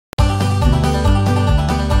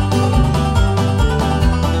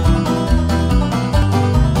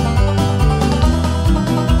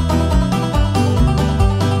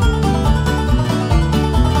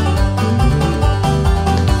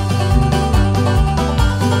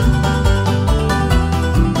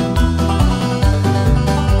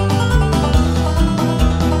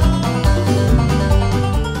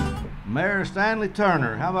Stanley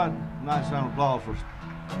Turner. How about a nice round of applause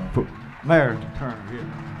for Mayor Turner here.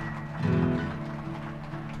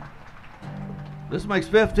 This makes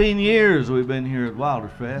 15 years we've been here at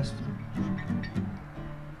Wilderfest.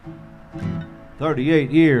 38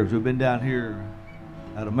 years we've been down here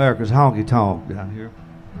at America's Honky Tonk down here.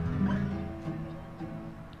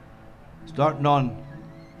 Starting on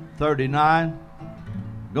 39,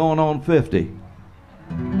 going on 50.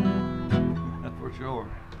 That's for sure.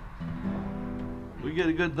 We get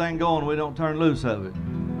a good thing going, we don't turn loose of it.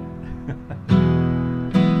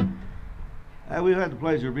 We've had the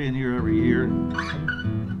pleasure of being here every year.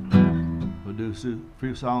 We'll do a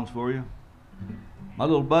few songs for you. My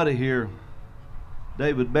little buddy here,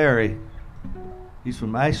 David Barry, he's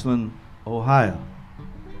from Ashland, Ohio.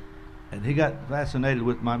 And he got fascinated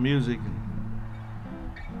with my music.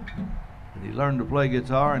 And he learned to play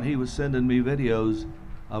guitar, and he was sending me videos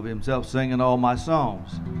of himself singing all my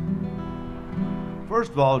songs.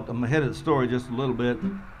 First of all, I'm ahead of the story just a little bit.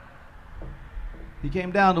 He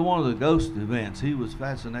came down to one of the ghost events. He was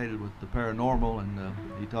fascinated with the paranormal, and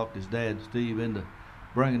he talked his dad, Steve, into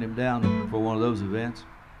bringing him down for one of those events.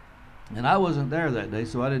 And I wasn't there that day,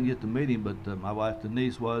 so I didn't get to meet him, but my wife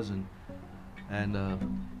Denise was, and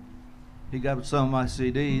he got some of my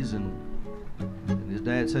CDs, and his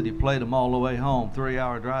dad said he played them all the way home,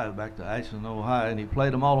 3-hour drive back to Ashland, Ohio, and he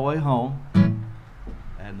played them all the way home.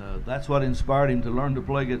 And that's what inspired him to learn to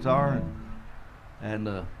play guitar,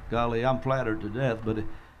 and golly, I'm flattered to death, but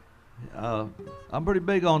I'm pretty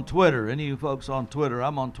big on Twitter. Any of you folks on Twitter?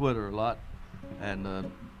 I'm on Twitter a lot.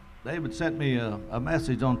 And David sent me a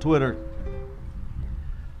message on Twitter,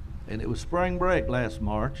 and it was spring break last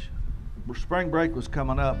March. Spring break was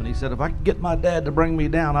coming up, and he said, if I could get my dad to bring me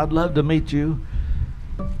down, I'd love to meet you.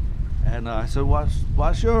 And I said,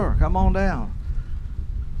 why sure, come on down.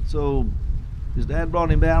 So his dad brought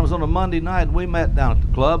him down. It was on a Monday night, and we met down at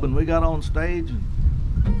the club, and we got on stage,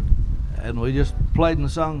 and we just played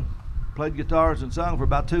guitars and sung for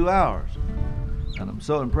about 2 hours. And I'm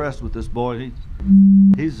so impressed with this boy.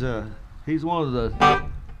 He's one of the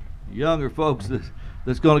younger folks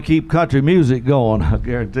that's going to keep country music going. I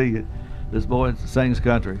guarantee you, this boy sings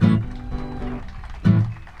country.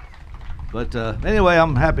 But anyway,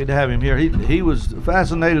 I'm happy to have him here. He was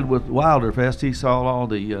fascinated with Wilderfest. He saw all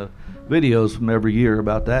the videos from every year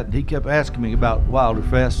about that, and he kept asking me about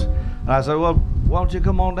Wilderfest. And I said, well, why don't you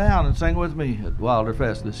come on down and sing with me at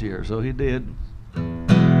Wilderfest this year? So he did.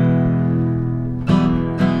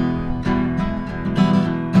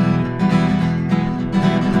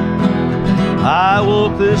 I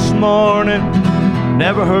woke this morning,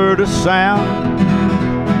 never heard a sound.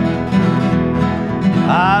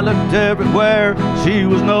 I looked everywhere, she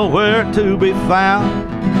was nowhere to be found.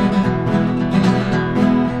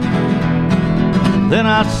 Then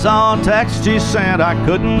I saw a text she sent, I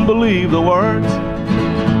couldn't believe the words.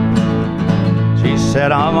 She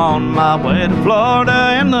said, I'm on my way to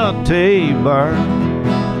Florida in the T-Bird.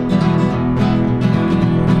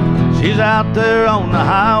 She's out there on the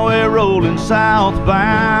highway rolling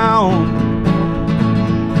southbound.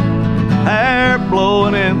 Hair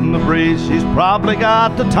blowing in the breeze, she's probably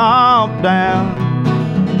got the top down.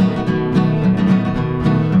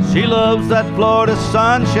 She loves that Florida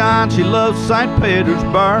sunshine, she loves St.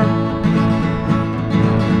 Petersburg.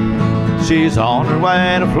 She's on her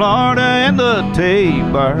way to Florida in the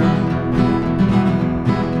T-Bird.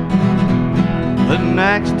 The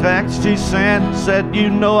next text she sent said, you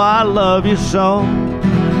know I love you so,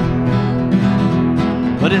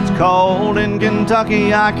 but it's cold in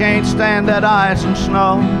Kentucky, I can't stand that ice and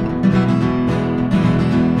snow.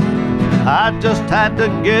 I just had to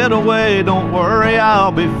get away, don't worry,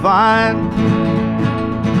 I'll be fine.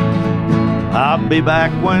 I'll be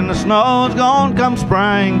back when the snow's gone come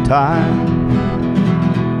springtime.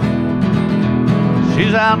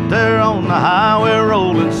 She's out there on the highway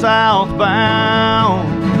rolling southbound.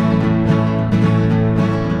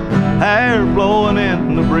 Hair blowing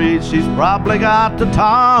in the breeze, she's probably got the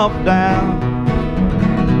top down.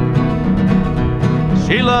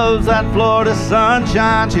 She loves that Florida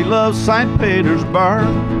sunshine, she loves St. Petersburg.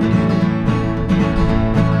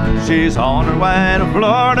 She's on her way to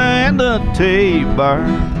Florida in the T-Bird.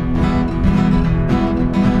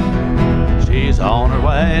 She's on her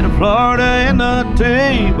way to Florida in the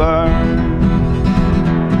T-Bird.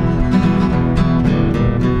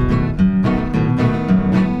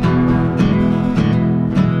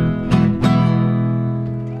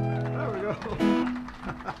 There we go.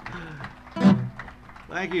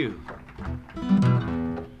 Thank you.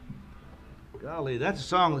 Golly, that's a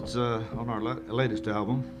song that's on our latest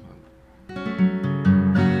album.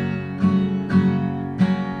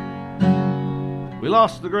 We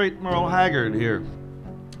lost the great Merle Haggard here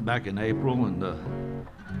back in April, and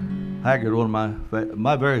Haggard, one of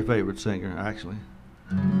my very favorite singer, actually.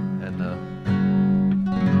 And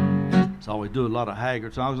so we do a lot of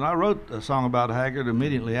Haggard songs, and I wrote a song about Haggard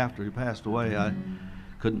immediately after he passed away. I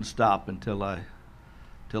couldn't stop until I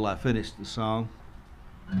finished the song.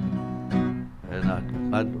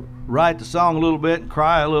 And I'd write the song a little bit and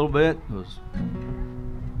cry a little bit.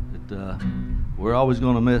 We're always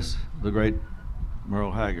going to miss the great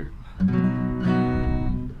Merle Haggard.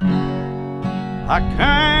 I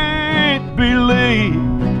can't believe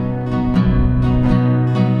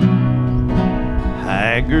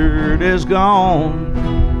Haggard is gone.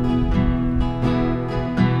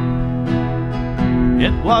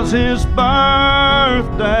 It was his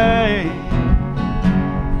birthday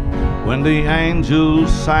when the angels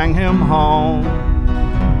sang him home.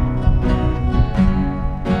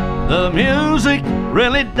 The music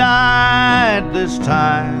really died this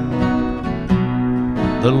time.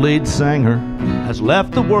 The lead singer has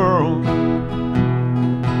left the world.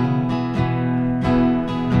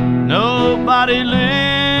 Nobody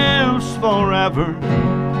lives forever,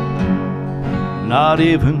 not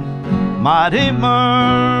even Mighty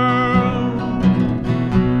Merle.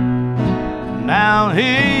 Now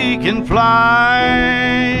he can fly,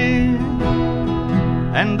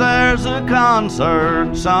 and there's a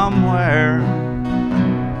concert somewhere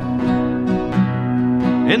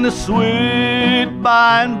in the sweet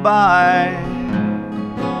by and by.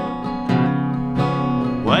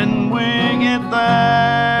 When we get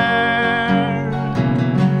there,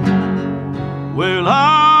 we'll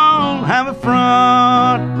all have a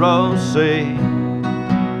front row seat,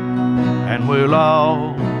 and we'll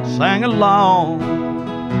all sing along.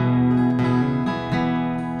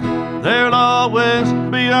 There'll always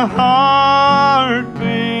be a heartbeat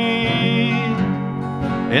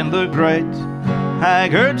in the great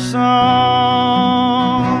Haggard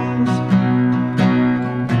songs.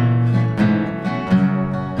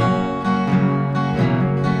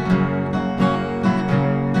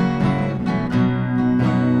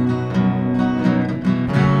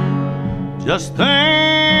 Just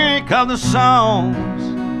think of the songs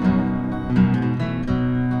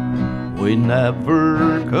we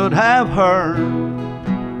never could have heard.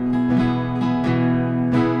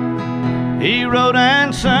 He wrote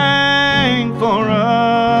and sang for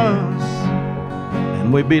us,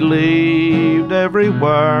 and we believed every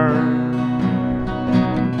word.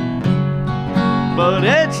 But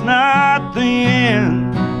it's not the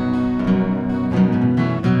end.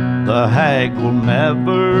 The Hag will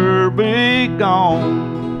never be gone.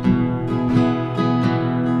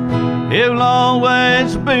 He'll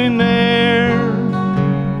always be near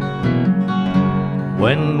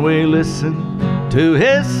when we listen to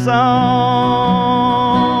his songs.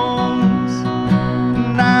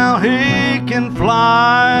 Now he can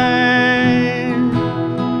fly,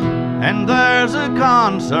 and there's a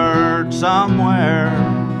concert somewhere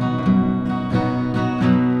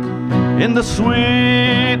in the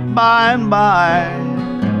sweet by and by.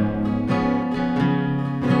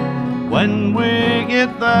 When we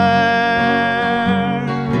get there,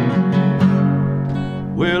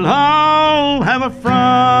 we'll all have a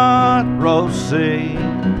front row seat,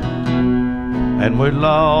 and we'll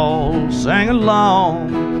all sing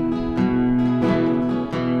along.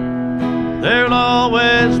 There'll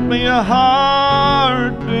always be a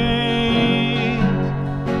heartbeat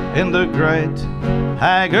in the great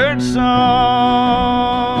Haggard songs.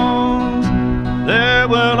 There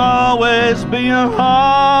will always be a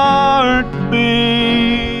heartbeat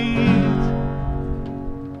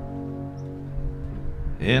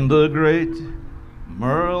in the great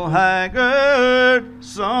Merle Haggard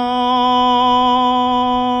songs.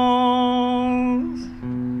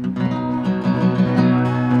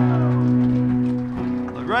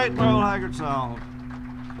 The great Merle Haggard song.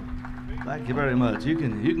 Thank you very much. You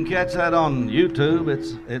can catch that on YouTube.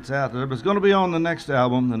 It's out there, but it's going to be on the next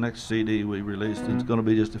album, the next CD we released. It's going to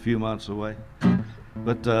be just a few months away.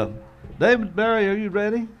 But David Barry, are you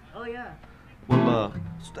ready? Oh yeah. Well,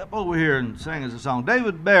 step over here and sing us a song.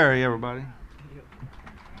 David Barry, everybody.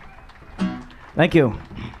 Thank you.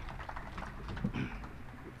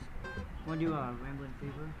 Want to do Rambling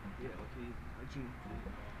Fever?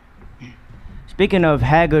 Yeah. Speaking of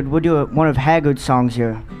Haggard, we'll do one of Haggard's songs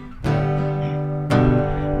here.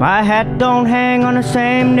 My hat don't hang on the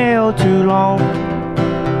same nail too long.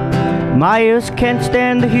 My ears can't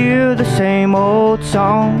stand to hear the same old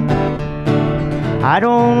song. I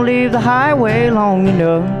don't leave the highway long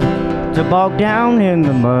enough to bog down in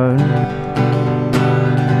the mud.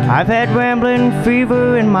 I've had rambling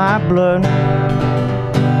fever in my blood.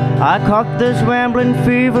 I caught this rambling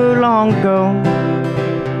fever long ago,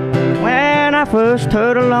 when I first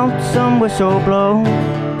heard a lonesome whistle blow.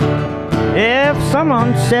 If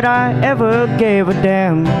someone said I ever gave a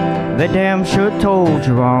damn, they damn sure told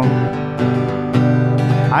you wrong.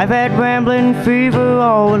 I've had rambling fever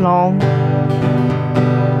all along.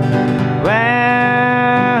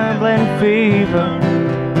 Rambling fever,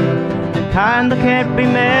 kind that can't be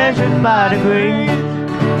measured by degrees.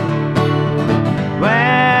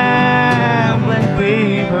 Rambling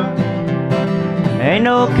fever, ain't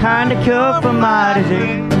no kind of cure for my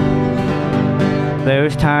disease.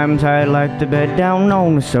 There's times I'd like to bed down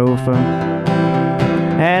on the sofa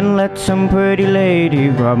and let some pretty lady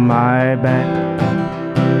rub my back,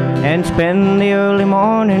 and spend the early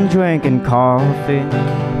morning drinking coffee,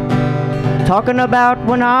 talking about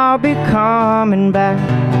when I'll be coming back.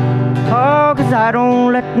 Oh, 'cause I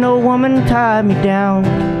don't let no woman tie me down.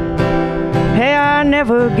 Hey, I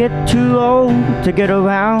never get too old to get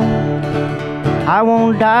around. I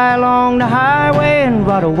won't die along the highway and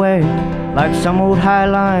rot away like some old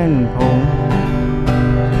highline pole.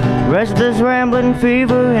 Rest this rambling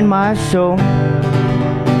fever in my soul.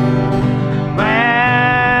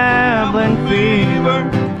 Rambling fever,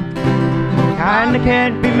 kinda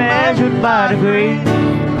can't be measured by degrees.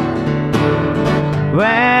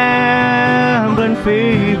 Rambling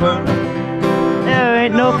fever, there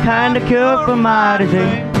ain't no kind of cure for my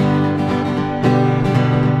disease.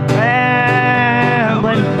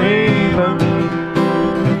 Rambling fever,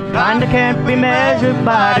 kinda can't be measured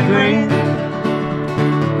by degrees.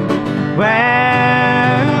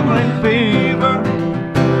 Rambling fever,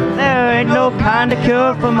 there ain't no kind of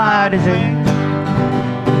cure for my disease.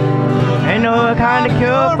 Ain't no kind of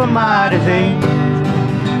cure for my disease.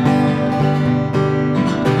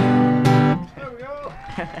 There we go.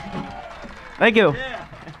 Thank you. Yeah.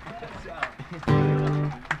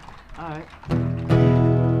 All right.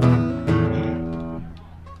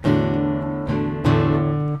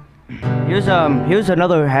 Here's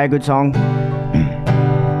another Haggard song.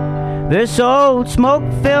 This old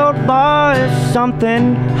smoke-filled bar is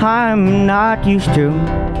something I'm not used to.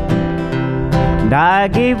 And I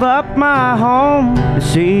gave up my home to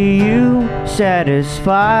see you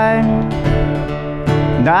satisfied.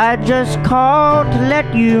 And I just called to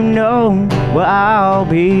let you know where I'll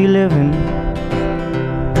be living.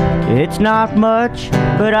 It's not much,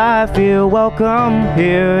 but I feel welcome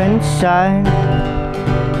here inside.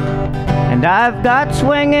 And I've got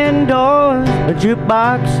swinging doors, a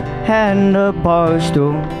jukebox, and a bar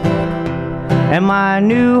stool. And my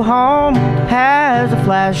new home has a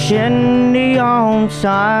flashing neon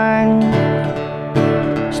sign.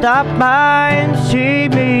 Stop by and see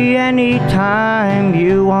me anytime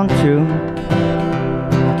you want to,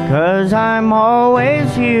 'cause I'm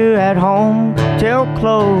always here at home till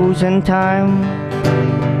closing time.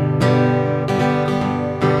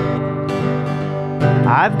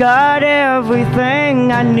 I've got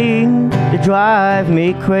everything I need to drive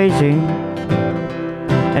me crazy,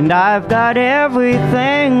 and I've got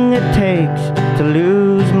everything it takes to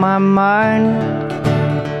lose my mind.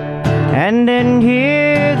 And in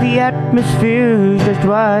here the atmosphere's just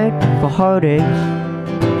right for heartaches.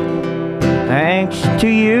 Thanks to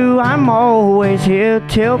you I'm always here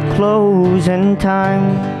till closing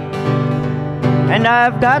time. And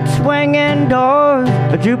I've got swinging doors,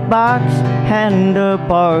 a jukebox, and a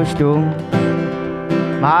bar stool.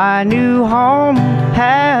 My new home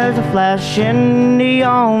has a flashing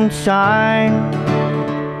neon sign.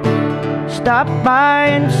 Stop by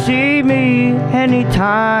and see me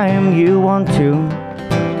anytime you want to,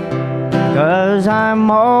 'cause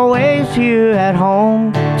I'm always here at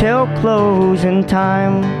home till closing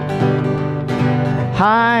time.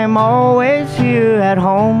 I'm always here at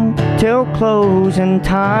home till closing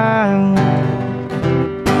time.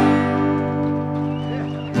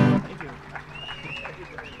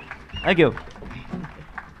 Thank you.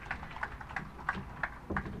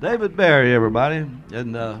 David Barry, everybody,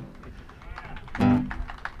 and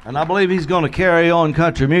I believe he's going to carry on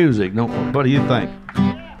country music. What do you think?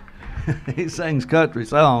 He sings country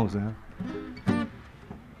songs now.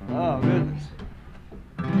 Oh goodness!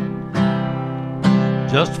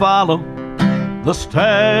 Just follow the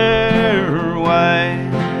stairway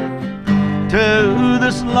to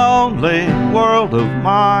this lonely world of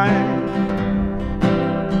mine.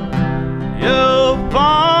 You'll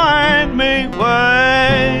find me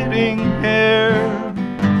waiting here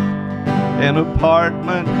in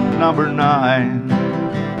apartment number 9.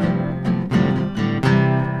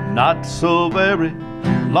 Not so very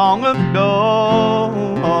long ago,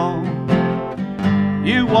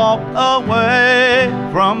 you walked away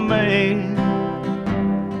from me.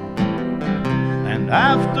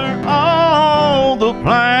 After all the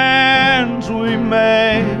plans we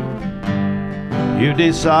made, you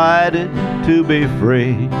decided to be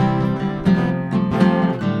free.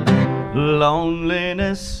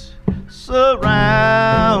 Loneliness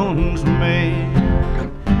surrounds me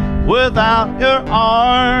without your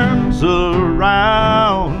arms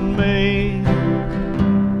around me,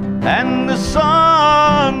 and the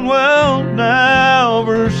sun will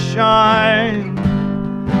never shine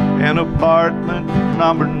in apartment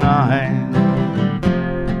number 9.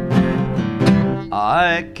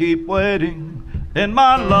 I keep waiting in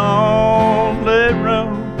my lonely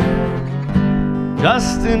room,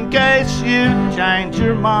 just in case you change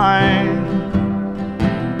your mind.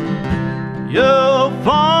 You'll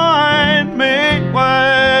find me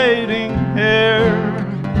waiting here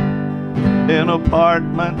in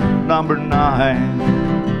apartment number 9.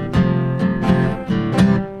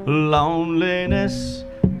 Loneliness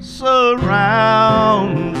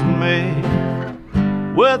surrounds me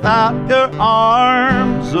without your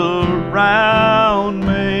arms around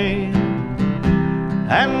me,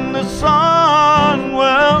 and the sun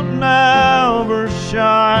will never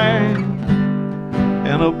shine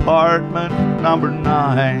in apartment number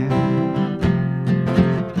 9.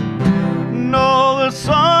 No, the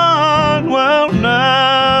sun will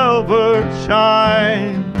never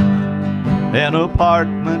shine in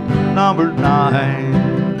apartment number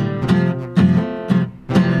 9.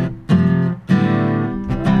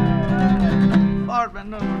 Apartment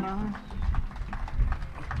number 9.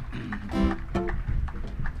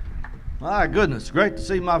 My goodness, great to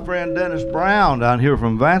see my friend Dennis Brown down here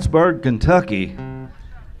from Vanceburg, Kentucky,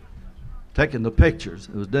 taking the pictures.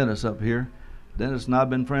 It was Dennis up here. Dennis and I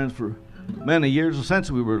have been friends for many years,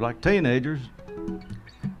 since we were like teenagers.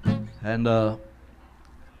 And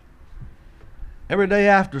every day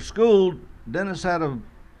after school, Dennis had a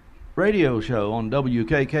radio show on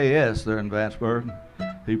WKKS there in Vanceburg.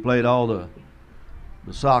 He played all the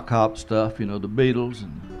sock hop stuff, you know, the Beatles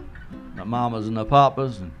and the Mamas and the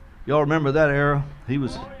Papas. And y'all remember that era? He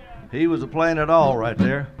was playing it all right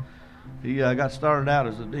there. He got started out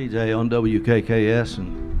as a DJ on WKKS,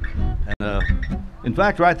 and in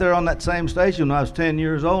fact, right there on that same station, when I was 10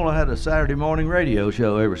 years old, I had a Saturday morning radio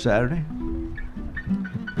show every Saturday.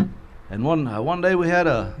 And one day we had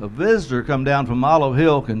a visitor come down from Olive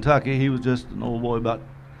Hill, Kentucky. He was just an old boy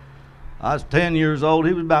I was 10 years old.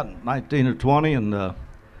 He was about 19 or 20, and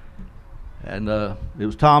it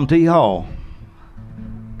was Tom T. Hall.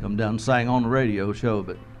 Come down and sang on the radio show,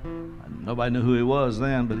 but nobody knew who he was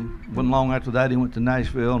then. But he wasn't long after that, he went to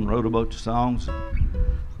Nashville and wrote a bunch of songs.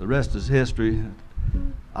 The rest is history.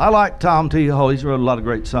 I like Tom T. Hall. He's wrote a lot of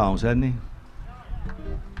great songs, hasn't he?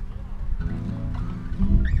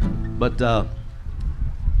 But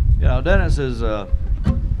you know, Dennis is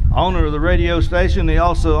owner of the radio station. He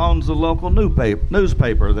also owns the local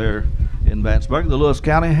newspaper there in Vanceburg, the Lewis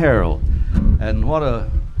County Herald. And what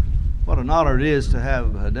an honor it is to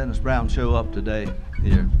have Dennis Brown show up today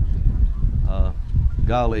here.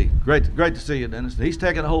 Golly, great to see you, Dennis. He's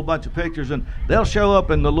taking a whole bunch of pictures, and they'll show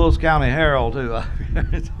up in the Lewis County Herald too. I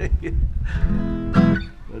guarantee you.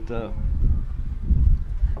 But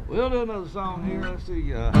we'll do another song here. Let's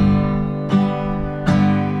see.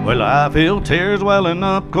 Well, I feel tears welling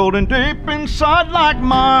up cold and deep inside, like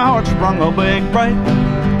my heart sprung a big break.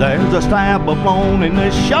 There's a stab of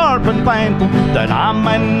loneliness sharp and painful that I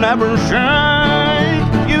may never shake.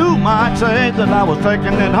 You might say that I was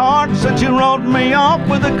taking it hard since you wrote me off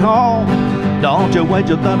with a call. Don't you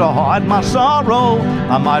wager that I'll hide my sorrow,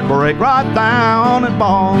 I might break right down and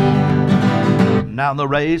fall. Now the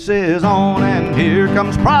race is on and here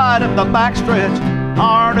comes pride at the backstretch.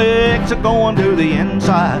 Heartaches are going to the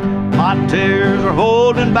inside. My tears are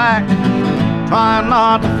holding back, trying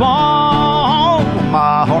not to fall.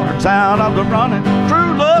 My heart's out of the running,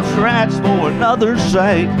 true love scratched for another's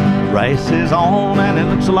sake. Race is on and it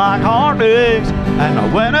looks like heartaches, and the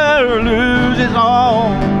winner loses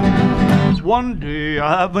all. One day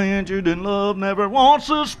I ventured in love, never once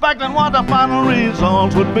suspecting what the final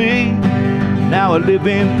results would be. Now I live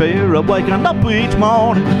in fear of waking up each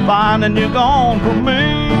morning, finding you gone from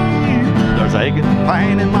me. There's aching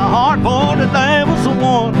pain in my heart, for today was the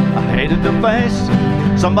one I hated to face.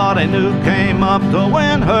 Somebody new came up to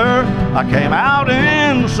win her, I came out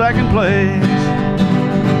in second place.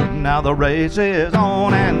 Now the race is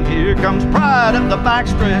on and here comes pride at the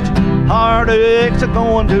backstretch. Heartaches are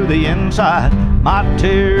going to the inside, my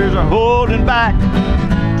tears are holding back,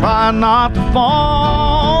 trying not to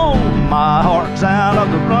fall. My heart's out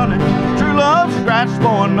of the running, true love scratched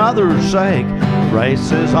for another's sake.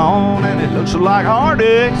 Race is on and it looks like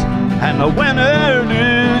heartaches, and the winner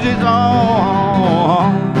loses music's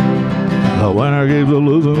on. The winner keeps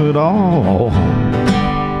losing it all.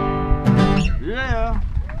 Yeah.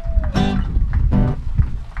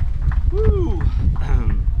 Woo.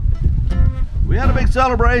 We had a big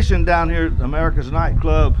celebration down here at America's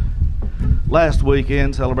Nightclub last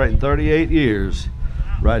weekend, celebrating 38 years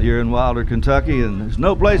right here in Wilder, Kentucky, and there's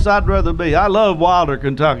no place I'd rather be. I love Wilder,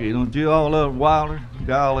 Kentucky. Don't you all love Wilder?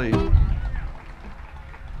 Golly.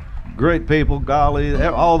 Great people, golly.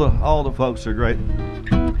 All the folks are great.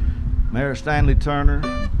 Mayor Stanley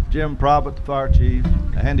Turner, Jim Probert, the fire chief,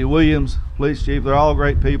 Andy Williams, police chief, they're all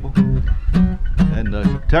great people.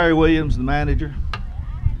 And Terry Williams, the manager.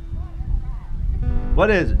 What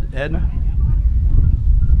is it, Edna?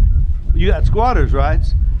 You got squatters'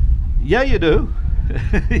 rights? Yeah, you do.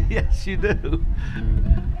 Yes, you do.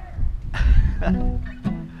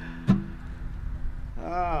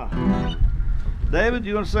 David,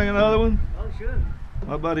 you want to sing another one? Oh, sure.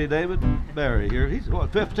 My buddy David Barry here. He's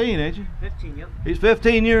what, 15, ain't you? 15, yep. He's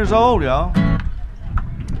 15 years old, y'all.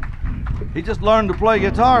 He just learned to play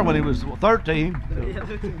guitar when he was 13. Yeah,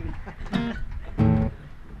 15.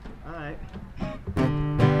 All right.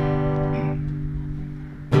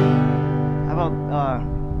 How about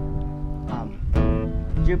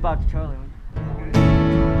Jukebox Charlie?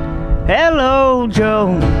 Hello,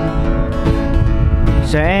 Joe.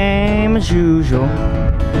 Same as usual.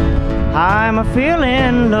 I'm a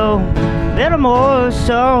feeling low, little more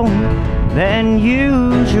so than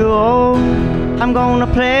usual. I'm gonna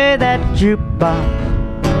play that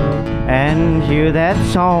jukebox and hear that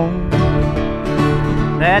song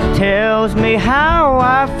that tells me how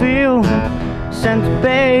I feel since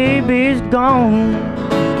baby's gone.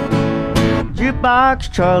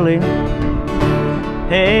 Jukebox Charlie,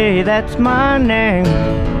 hey, that's my name.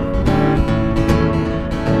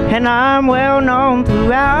 And I'm well known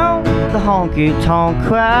throughout the honky-tonk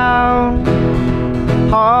crowd.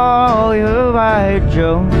 Oh, you're right,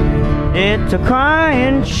 Joe, it's a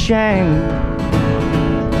crying shame.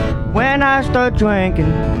 When I start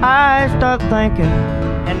drinking, I start thinking,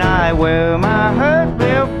 and I wear my hurt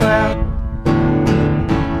real proud.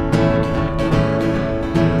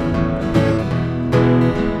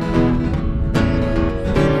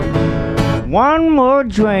 One more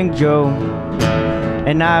drink, Joe,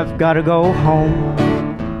 and I've gotta go home.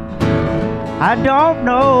 I don't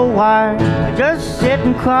know why, I just sit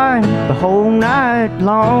and cry the whole night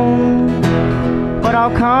long. But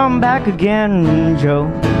I'll come back again, Joe,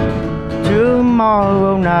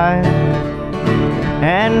 tomorrow night,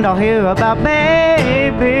 and I'll hear about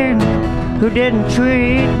baby who didn't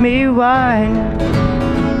treat me right.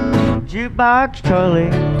 Jukebox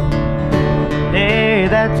Charlie, hey,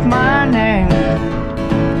 that's my name.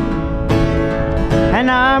 And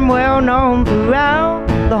I'm well known throughout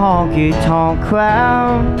the honky-tonk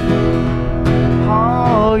crowd.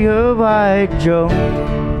 Oh, you're right, Joe,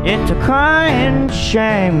 it's a crying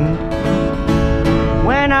shame.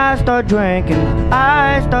 When I start drinking,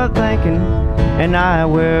 I start thinking, and I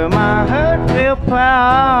wear my hurt real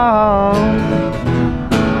proud.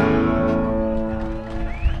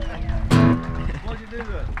 What'd you do to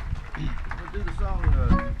it? What'd you do the song?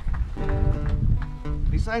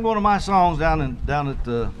 He sang one of my songs down at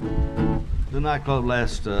the nightclub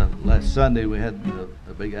last Sunday. We had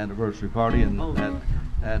a big anniversary party, and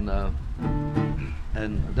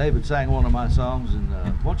David sang one of my songs. And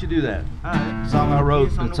won't you do that? The song I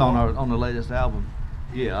wrote. It's on the latest album.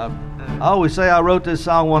 Yeah, I always say I wrote this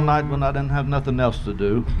song one night when I didn't have nothing else to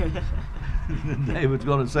do. David's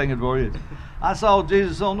going to sing it for you. I saw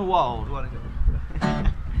Jesus on the wall.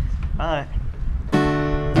 Alright.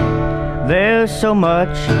 There's so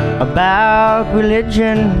much about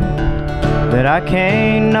religion that I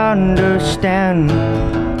can't understand.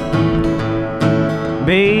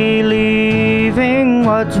 Believing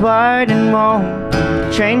what's right and wrong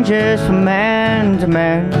changes from man to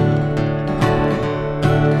man.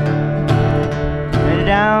 And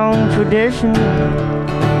down tradition,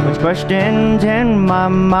 which questions in my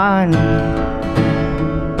mind.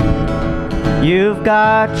 You've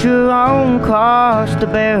got your own cross to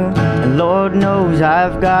bear, and Lord knows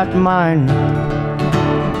I've got mine.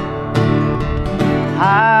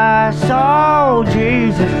 I saw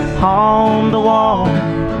Jesus on the wall.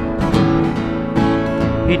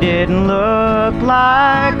 He didn't look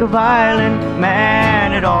like a violent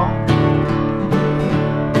man at all.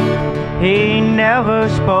 He never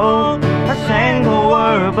spoke a single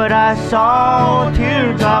word, but I saw a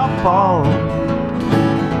teardrop fall.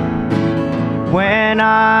 When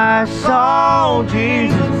I saw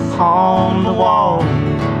Jesus on the wall.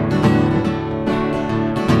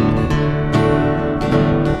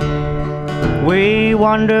 We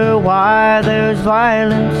wonder why there's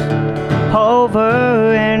violence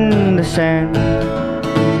over in the sand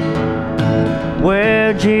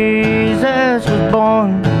where Jesus was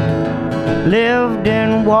born, lived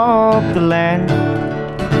and walked the land.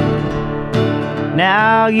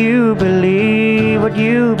 Now you believe what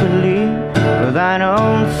you believe, for thine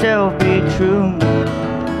own self be true.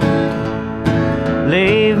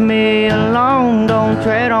 Leave me alone, don't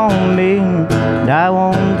tread on me, and I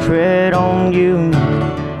won't tread on you.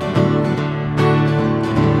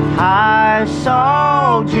 I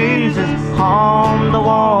saw Jesus on the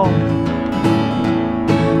wall.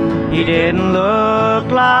 He didn't look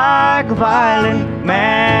like a violent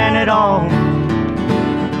man at all.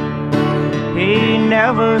 He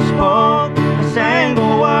never spoke a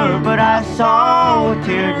single word, but I saw a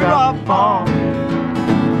teardrop fall.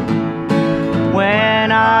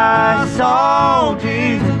 When I saw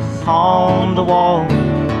Jesus on the wall,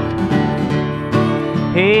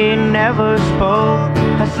 he never spoke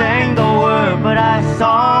a single word, but I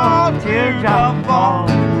saw a teardrop fall.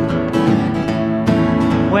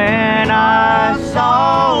 When I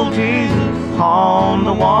saw Jesus on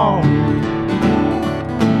the wall.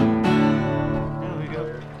 There we go.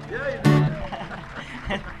 Alright.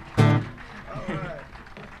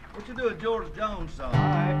 What you do a George Jones song?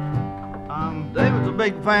 Alright. David's a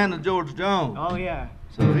big fan of George Jones. Oh yeah.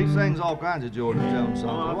 So he sings all kinds of George Jones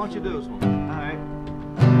songs. Why don't you do us one? Alright.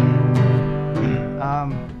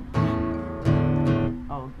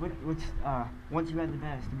 What's once you had the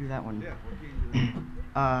best, to do that one. Yeah, what key is it?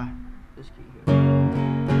 This key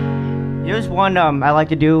here. Here's one I like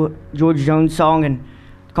to do, George Jones song, and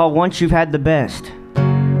it's called Once You've Had the Best.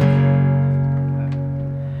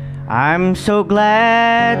 I'm so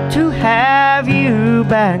glad to have you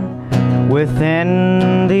back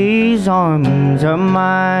within these arms of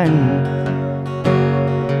mine.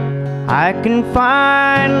 I can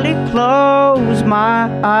finally close my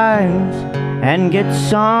eyes and get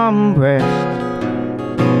some rest.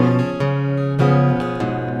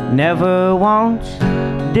 Never once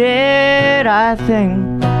did I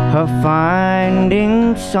think of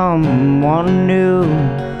finding someone new,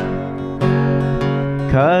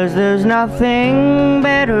 'cause there's nothing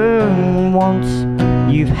better once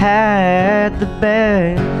you've had the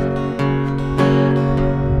best.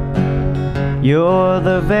 You're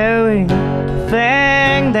the very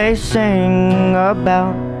thing they sing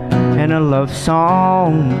about in a love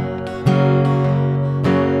song.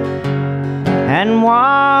 And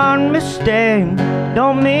one mistake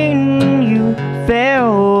don't mean you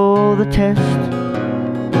fail the test.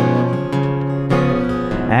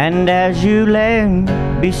 And as you lay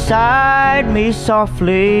beside me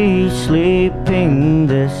softly sleeping,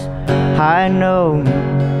 this I know,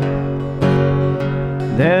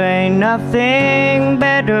 there ain't nothing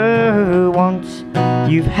better once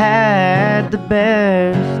you've had the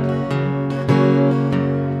best.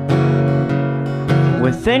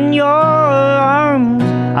 Within your arms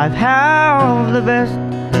I've had the best,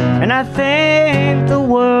 and I think the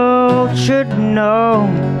world should know.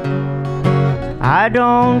 I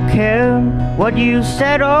don't care what you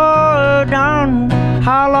said or done,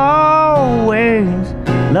 I'll always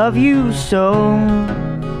love you so.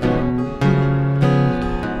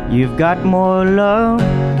 You've got more love,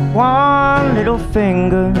 one little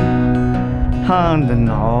finger, than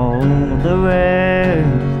all the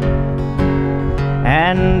rest.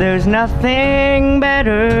 And there's nothing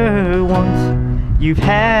better once you've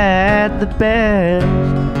had the best.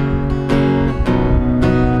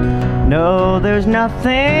 No, there's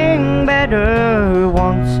nothing better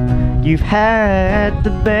once you've had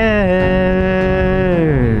the best.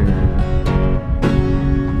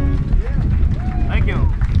 Thank you.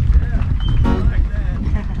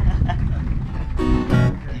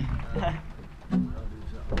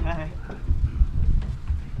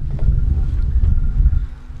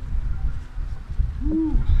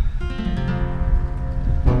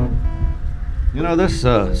 You know, this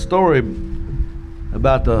story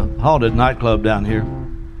about the haunted nightclub down here,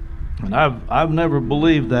 and I've never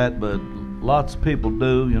believed that, but lots of people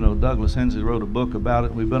do. You know, Douglas Hensley wrote a book about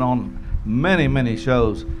it. We've been on many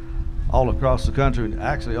shows all across the country,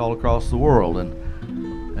 actually all across the world, and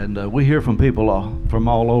we hear from people from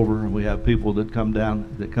all over. And we have people that come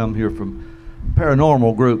here from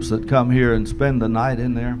paranormal groups that come here and spend the night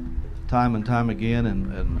in there time and time again,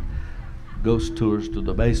 and ghost tours to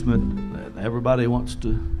the basement. And everybody wants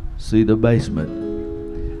to see the basement.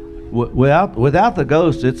 Without the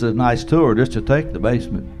ghost, it's a nice tour just to take the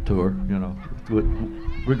basement tour, you know,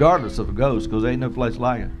 regardless of the ghost, because ain't no place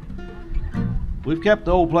like it. We've kept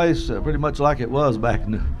the old place pretty much like it was back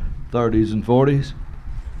in the 30s and 40s.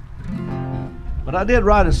 But I did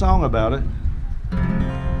write a song about it,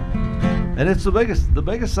 and it's the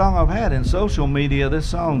biggest song I've had in social media. This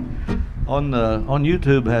song on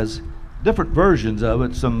YouTube has different versions of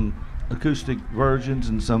it, some acoustic versions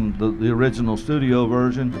and some the original studio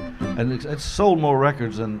version, and it's sold more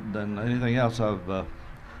records than anything else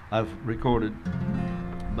I've recorded.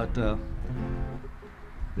 But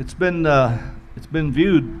it's been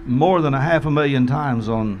viewed more than 500,000 times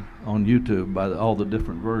on YouTube by all the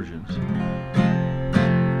different versions.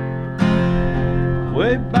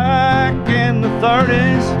 Way back in the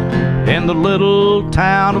 30s, in the little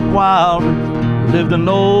town of Wilder, lived an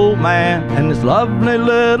old man and his lovely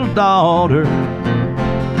little daughter.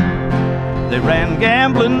 They ran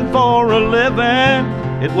gambling for a living.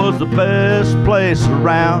 It was the best place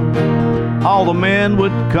around. All the men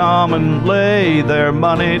would come and lay their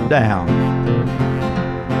money down.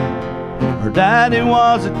 Her daddy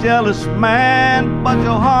was a jealous man, but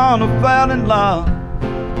Johanna fell in love.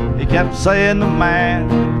 He kept saying the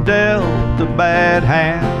man dealt a bad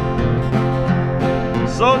hand.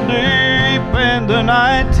 So deep in the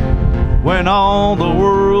night, when all the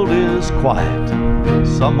world is quiet,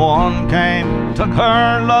 someone came, took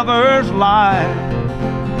her lover's life.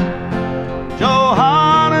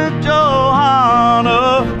 Johanna,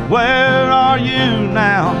 Johanna, where are you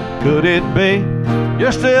now? Could it be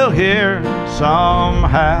you're still here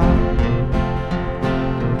somehow?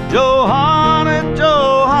 Johanna,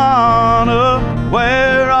 Johanna,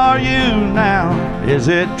 where are you now? Is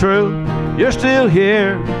it true you're still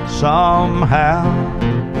here somehow?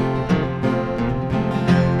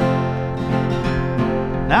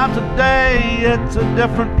 Now today it's a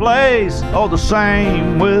different place, all the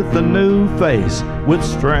same with a new face, with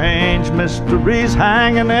strange mysteries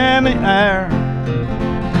hanging in the air.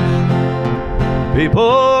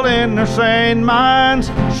 People in their sane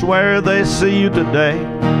minds swear they see you today.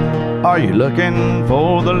 Are you looking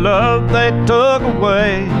for the love they took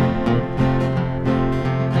away?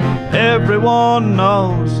 Everyone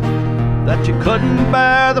knows that you couldn't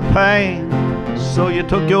bear the pain, so you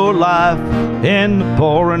took your life in the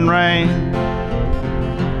pouring rain.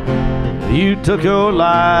 You took your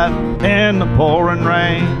life in the pouring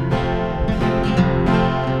rain.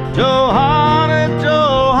 Johanna,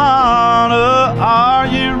 Johanna, are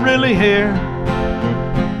you really here?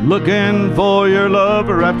 Looking for your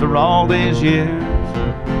lover after all these years?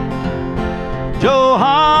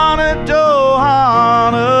 Johanna,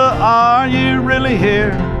 Johanna, are you really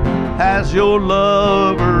here? Has your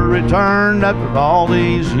lover returned after all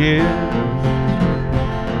these years?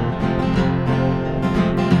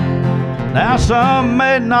 Now some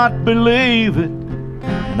may not believe it,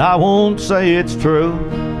 and I won't say it's true,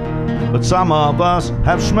 but some of us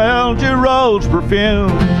have smelled your rose perfume.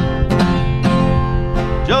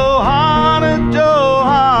 Johanna,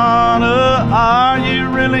 Johanna, are you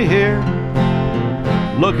really here?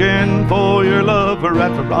 Looking for your lover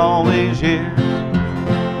after all these years?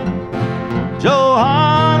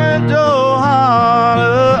 Johanna,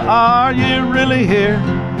 Johanna, are you really here?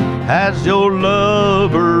 Has your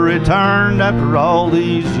lover returned after all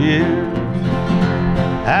these years?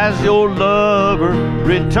 Has your lover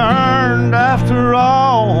returned after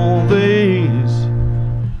all these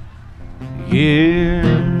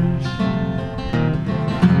years?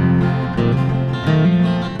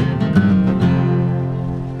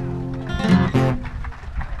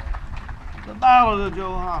 The Ballad of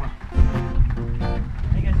Johanna.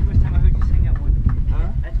 That's the first time I heard you sing that one. Huh?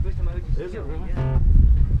 That's the first time I heard you sing Is it that really? one. Yeah.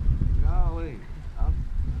 Golly. I'll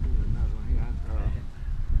do another one here.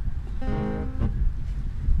 I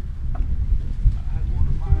had one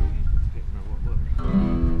of mine. Can't remember what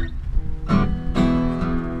was.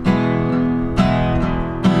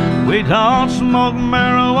 We don't smoke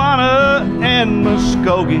marijuana in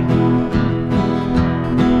Muskogee.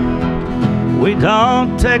 We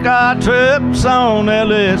don't take our trips on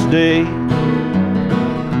LSD.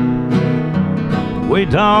 We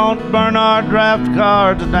don't burn our draft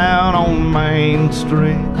cards down on Main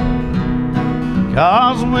Street,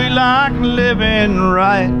 'cause we like living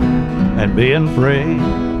right and being free.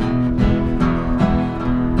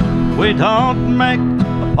 We don't make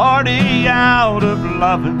a party out of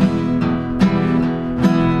loving,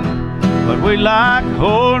 but we like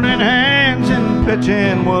holding hands and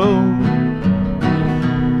pitching wood.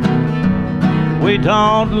 We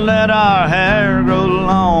don't let our hair grow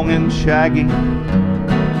long and shaggy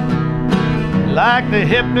like the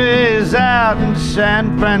hippies out in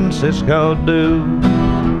San Francisco do.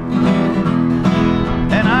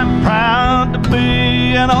 And I'm proud to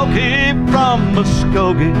be an Okie from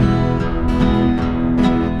Muskogee,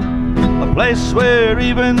 a place where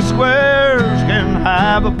even squares can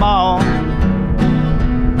have a ball.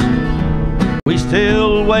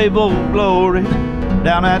 still wave Old Glory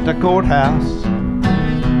down at the courthouse.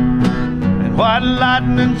 And White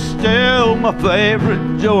Lightning's still my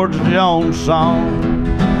favorite George Jones song.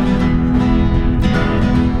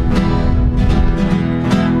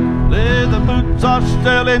 Leather boots are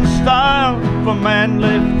still in style for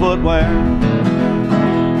manly footwear.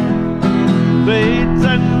 Beads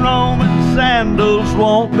and Roman sandals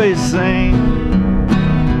won't be seen.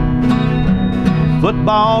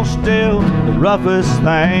 Football's still the roughest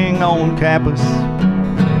thing on campus,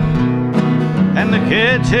 and the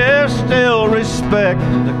kids here still respect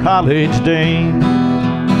the college dean.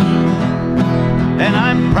 And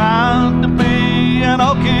I'm proud to be an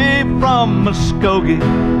Okie from Muskogee,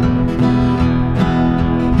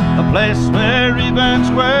 a place where even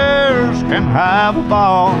squares can have a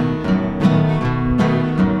ball.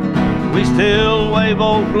 We still wave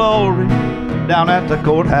Old Glory down at the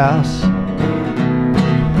courthouse,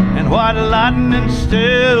 and White Lightning's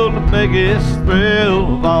still the biggest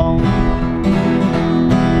thrill of all.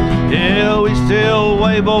 Yeah, we still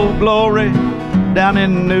wave Old Glory down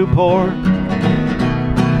in Newport.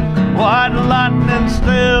 White Lightning's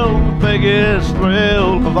still the biggest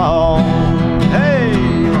thrill of all. Hey!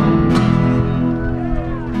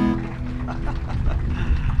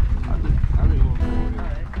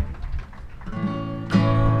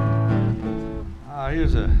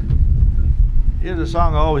 Here's a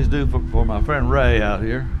song I always do for my friend Ray out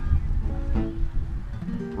here.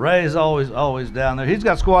 Ray's always down there. He's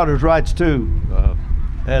got squatters' rights too,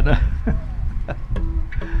 and a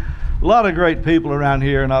lot of great people around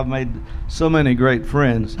here, and I've made so many great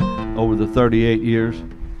friends over the 38 years.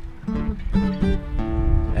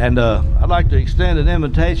 And I'd like to extend an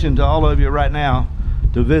invitation to all of you right now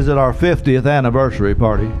to visit our 50th anniversary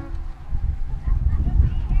party.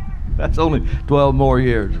 That's only 12 more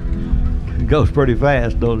years. It goes pretty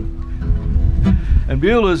fast, don't it? And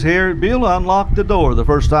Beulah's here. Beulah unlocked the door the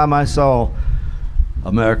first time I saw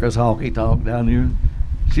America's Honky Tonk down here.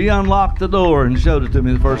 She unlocked the door and showed it to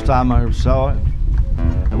me the first time I ever saw it.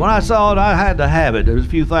 And when I saw it, I had to have it. There was a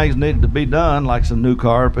few things needed to be done, like some new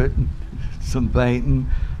carpet, some painting.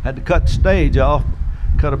 Had to cut the stage off,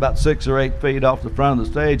 cut about 6 or 8 feet off the front of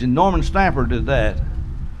the stage, and Norman Stamper did that.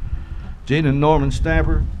 Gene and Norman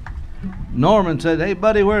Stamper. Norman said, "Hey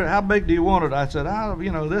buddy, how big do you want it?" I said,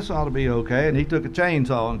 this ought to be okay. And he took a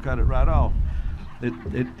chainsaw and cut it right off.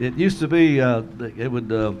 It used to be it would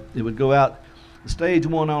go out. The stage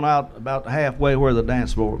went on out about halfway where the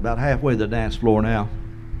dance floor, about halfway the dance floor now.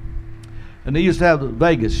 And they used to have the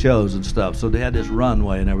Vegas shows and stuff, so they had this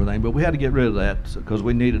runway and everything. But we had to get rid of that because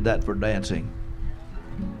we needed that for dancing.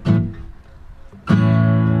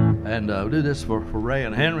 And we'll do this for Ray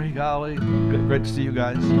and Henry. Golly, great to see you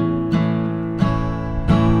guys.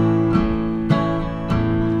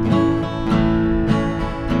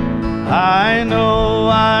 I know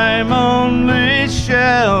I'm only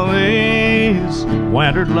Shelley's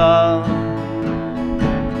winter love.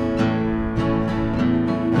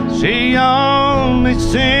 She only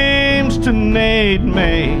seems to need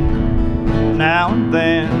me now and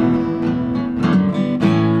then.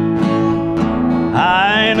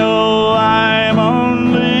 I know I'm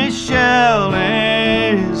only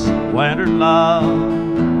Shelley's winter love,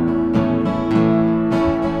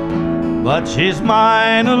 but she's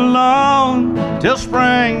mine alone till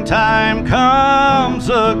springtime comes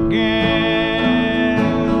again.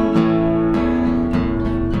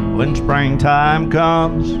 When springtime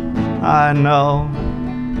comes, I know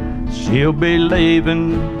she'll be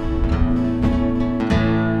leaving.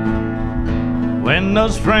 When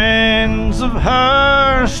those friends of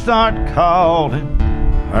hers start calling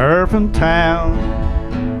her from town.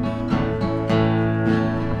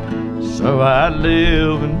 So I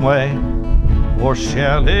live and wait for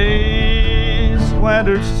Shelley's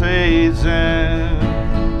winter season,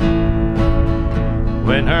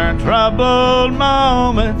 when her troubled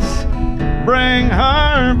moments bring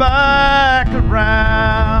her back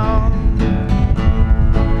around.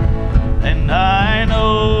 And I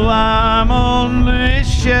know I'm only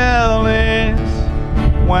Shelley's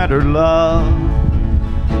winter love.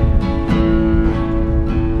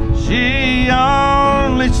 She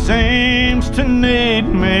only seems to need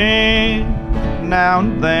me now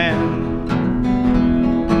and then.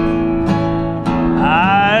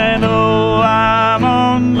 I know I'm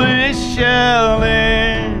only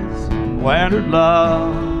Shelley's winter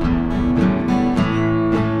love,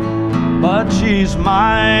 but she's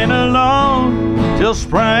mine alone till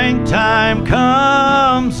springtime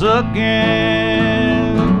comes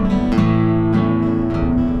again.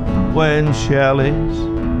 When Shelley's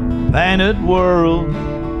painted world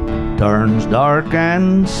turns dark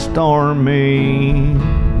and stormy.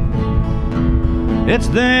 It's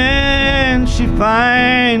then she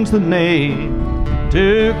finds the need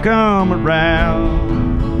to come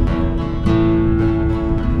around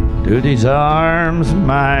to these arms of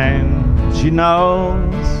mine. She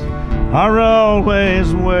knows are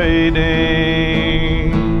always waiting,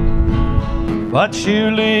 but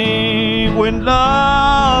she'll leave when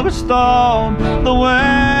love has thawed the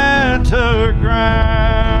winter ground.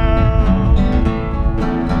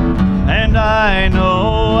 And I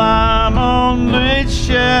know I'm only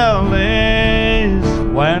Shelley's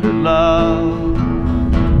winter love.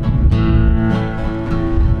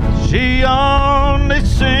 She only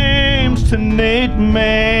seems to need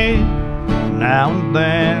me now and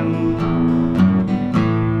then.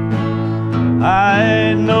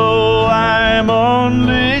 I know I'm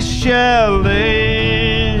only Shelley's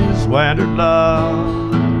winter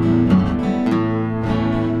love,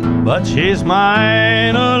 but she's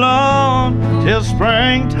mine alone till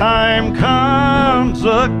springtime comes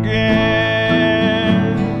again.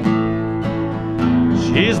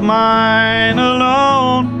 She's mine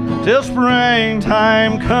alone till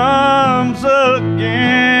springtime comes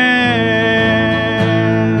again.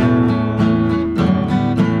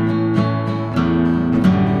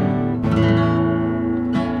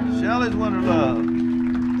 Shelley's winter love.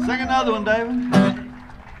 Sing another one, David.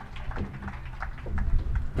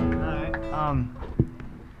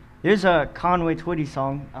 Here's a Conway Twitty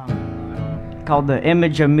song called The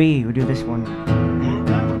Image of Me. We'll do this one.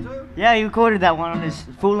 Yeah, he recorded that one on his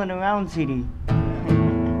Fooling Around CD.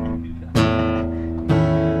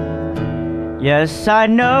 Yes, I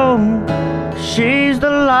know she's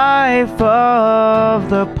the life of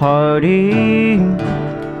the party,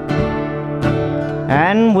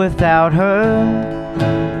 and without her,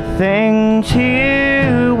 things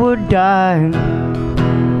here would die.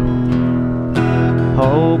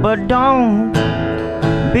 Oh, but don't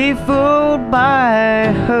be fooled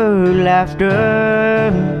by her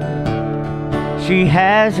laughter. She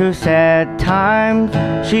has her sad times,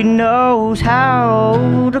 she knows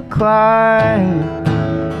how to cry.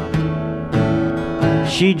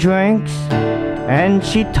 She drinks and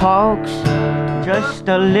she talks just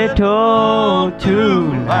a little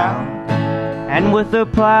too loud, and with her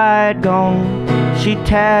pride gone, she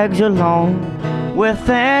tags along with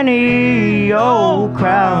any old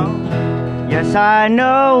crowd. Yes, I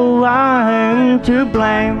know I'm to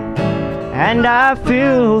blame, and I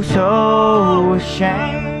feel so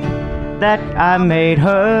ashamed that I made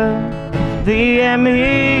her the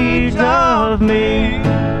image of me.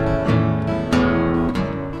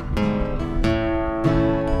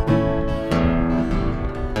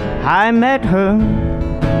 I met her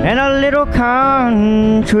in a little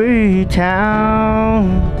country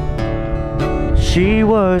town. She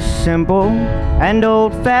was simple and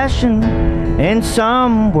old-fashioned in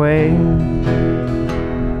some way,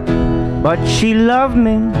 but she loved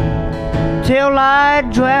me till I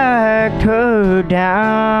dragged her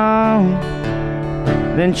down.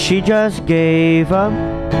 Then she just gave up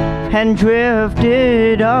and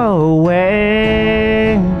drifted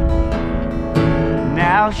away.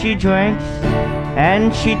 Now she drinks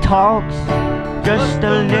and she talks just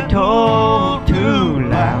a little too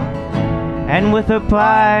loud, and with her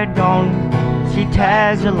pride gone, she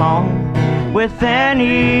tags along with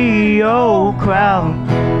any old crowd.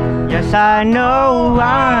 Yes, I know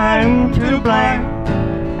I'm to blame,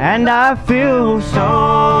 and I feel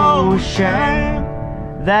so ashamed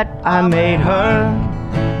that I made her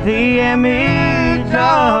the image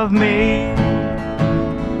of me.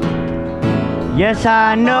 Yes,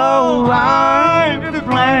 I know I'm to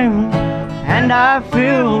blame, and I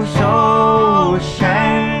feel so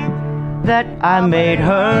ashamed that I made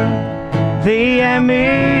her the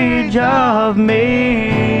image of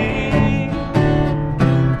me.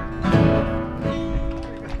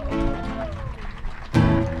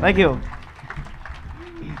 Thank you.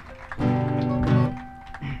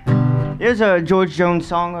 Here's a George Jones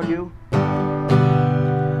song I'll do.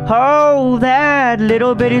 Oh, that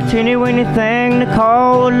little bitty teeny weeny thing they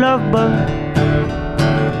call a love bug.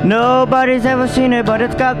 Nobody's ever seen it, but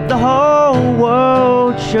it's got the whole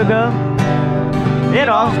world sugar. It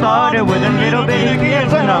all started with a little bitty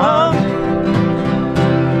kiss and a hug.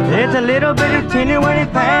 It's a little bitty teeny weeny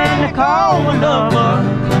thing they call a love bug.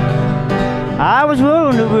 I was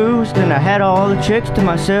ruling the roost and I had all the chicks to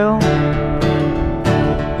myself.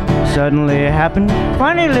 Suddenly it happened,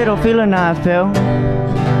 funny little feeling I felt.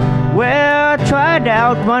 Well, I tried to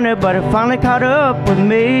outrun it, but it finally caught up with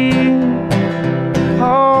me.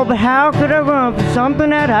 Oh, but how could I run from something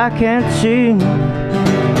that I can't see?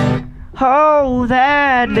 Oh,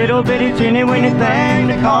 that little bitty teeny weeny thing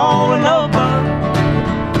they call a love bug.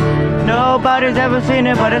 Nobody's ever seen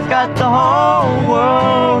it, but it's got the whole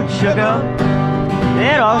world shook up.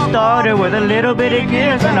 It all started with a little bitty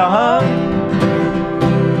kiss and a hug.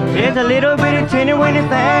 It's a little bitty teeny weeny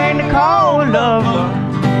thing they call a love bug.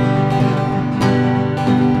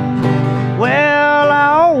 Well, I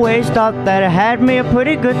always thought that it had me a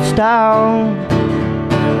pretty good style,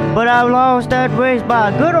 but I lost that race by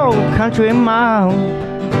a good old country mile.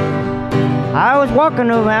 I was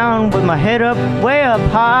walking around with my head up, way up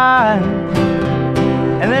high,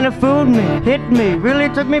 and then it fooled me, hit me, really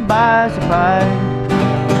took me by surprise.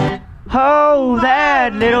 Oh,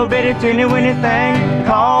 that little bitty teeny weeny thing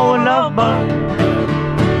called a love bug.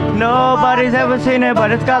 Nobody's ever seen it,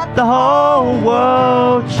 but it's got the whole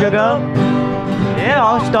world shook up. It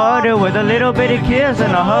all started with a little bitty kiss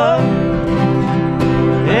and a hug.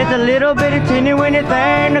 It's a little bitty teeny weeny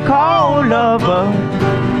thing to call love bug.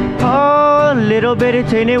 Oh, a little bitty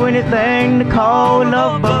teeny weeny thing to call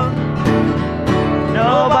love bug.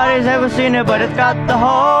 Nobody's ever seen it, but it's got the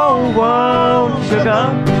whole world shook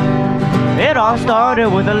up. It all started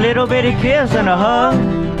with a little bitty kiss and a hug.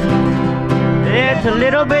 It's a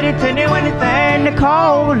little bitty teeny weeny thing to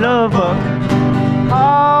call love bug.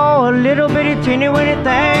 Oh, a little bitty teeny weeny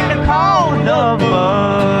thing to call love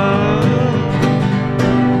bug.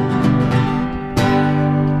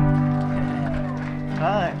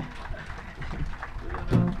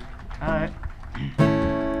 All right.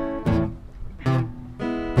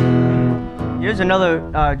 Here's another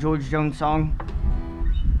George Jones song.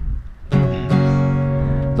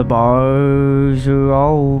 The bars are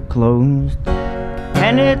all closed,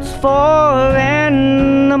 and it's 4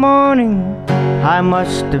 in the morning. I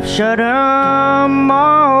must have shut 'em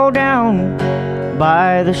all down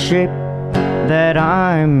by the shape that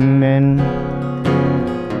I'm in.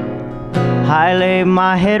 I lay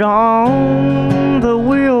my head on the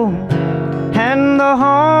wheel, and the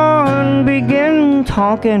horn begins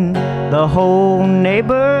honking. The whole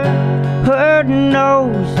neighborhood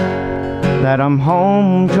knows that I'm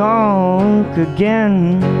home drunk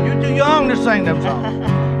again. You're too young to sing them songs.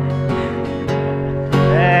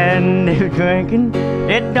 And if drinking,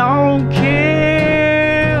 it don't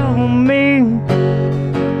kill me,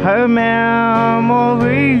 her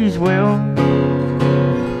memories will.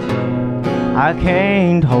 I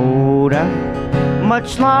can't hold out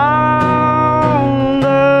much longer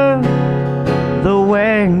the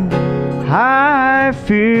way I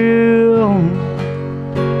feel,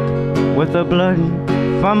 with the blood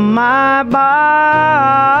from my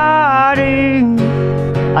body.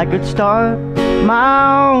 I could start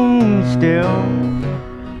my own still.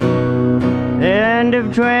 And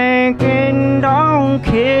if drinking don't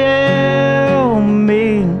kill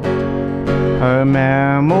me, her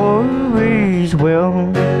memories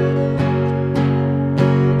will.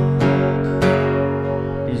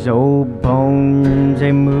 These old bones,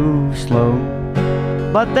 they move slow,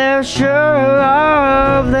 but they're sure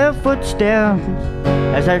of their footsteps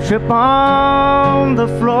as I trip on the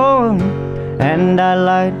floor and I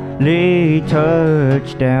lightly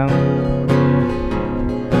touch down.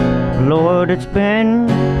 Lord, it's been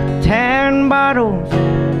 10 bottles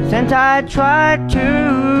since I tried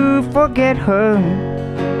to forget her,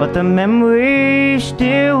 but the memory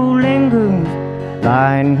still lingers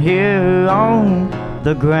lying here on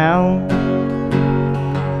the ground.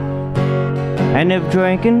 And if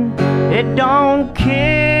drinking, it don't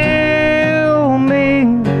kill me,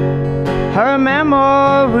 her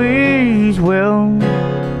memories will.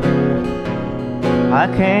 I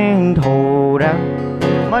can't hold out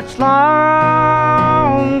much longer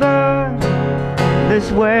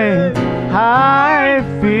this way I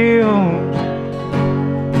feel,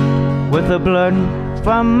 with the blood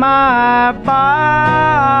from my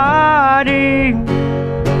body.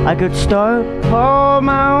 I could start for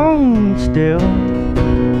my own still.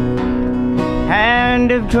 And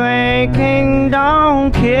if drinking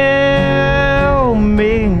don't kill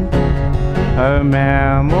me, her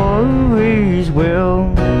memories will.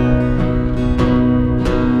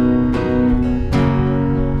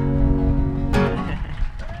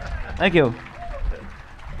 Thank you.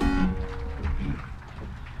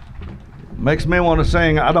 Makes me want to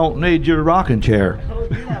sing I Don't Need Your Rocking Chair.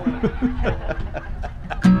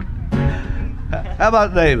 How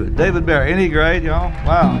about David? David Barry. Ain't he great, y'all?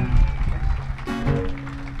 Wow.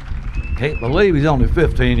 Can't believe he's only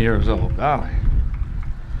 15 years old. Golly.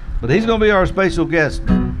 But he's going to be our special guest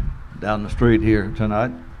down the street here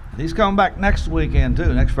tonight. He's coming back next weekend,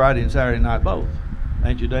 too, next Friday and Saturday night, both.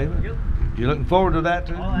 Ain't you, David? Yep. You looking forward to that,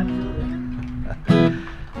 too? Oh, absolutely.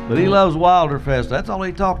 But he loves Wilderfest. That's all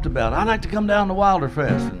he talked about. I'd like to come down to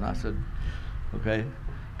Wilderfest. And I said, okay,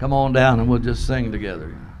 come on down and we'll just sing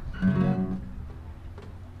together. Let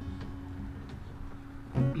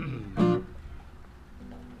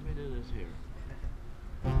me do this here.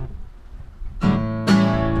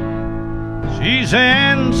 She's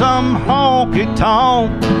in some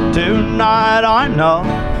honky-tonk tonight, I know,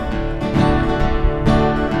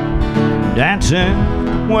 dancing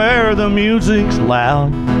where the music's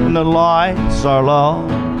loud and the lights are low.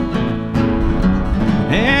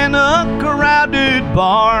 In a crowded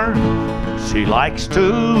bar, she likes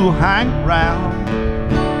to hang around.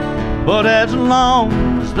 But as long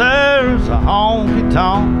as there's a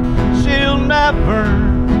honky-tonk, she'll never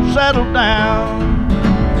settle down.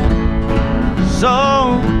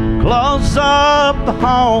 So close up the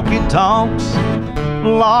honky-tonks,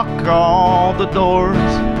 lock all the doors.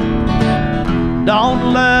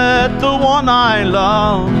 Don't let the one I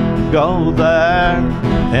love go there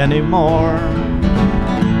anymore.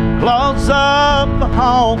 Close up the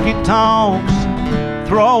honky-tonks,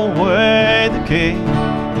 throw away the key.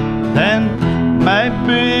 Then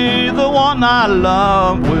maybe the one I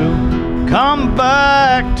love will come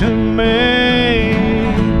back to me.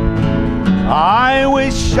 I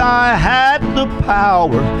wish I had the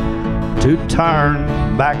power to turn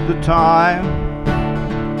back the time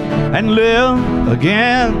and live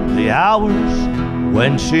again the hours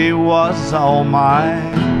when she was all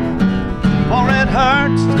mine. For it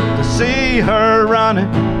hurts to see her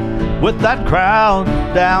running with that crowd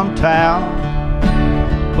downtown.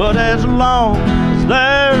 But as long as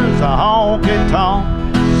there's a honky-tonk,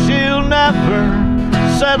 she'll never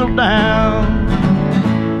settle down.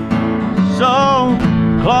 So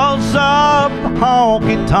close up the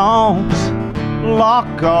honky-tonks,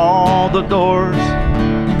 lock all the doors.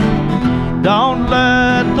 Don't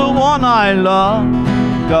let the one I love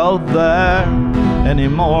go there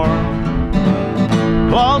anymore.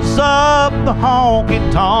 Close up the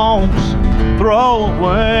honky-tonks, throw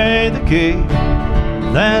away the key.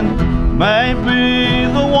 Then maybe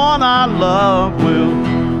the one I love will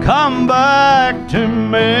come back to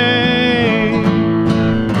me.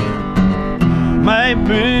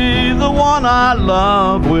 Maybe the one I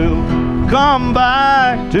love will come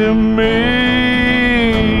back to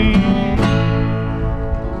me.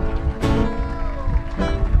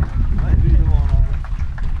 Maybe the one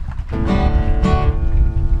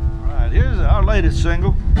All right, here's our latest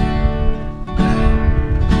single.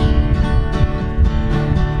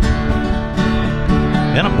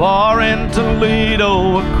 In a bar in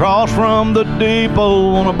Toledo, across from the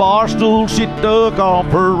depot, on a bar stool she took off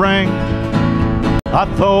her ring. I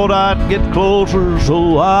thought I'd get closer,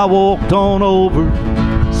 so I walked on over,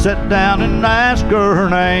 sat down and asked her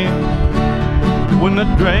name. When the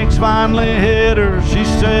drinks finally hit her, she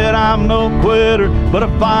said, I'm no quitter, but I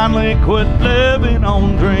finally quit living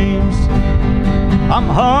on dreams. I'm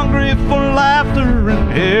hungry for laughter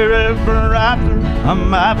and here ever after.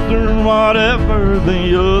 I'm after whatever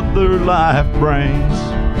the other life brings.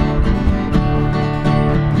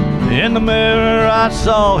 In the mirror I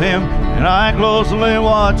saw him and I closely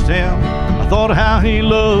watched him. I thought how he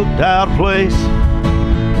looked out of place.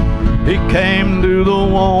 He came to the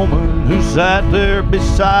woman who sat there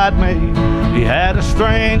beside me. He had a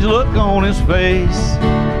strange look on his face.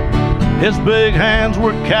 His big hands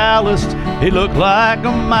were calloused, he looked like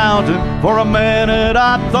a mountain. For a minute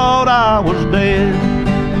I thought I was dead.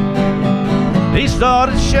 He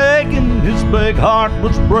started shaking, his big heart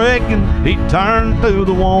was breaking. He turned to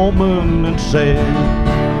the woman and said,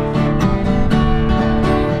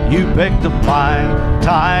 you picked a fine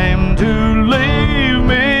time to leave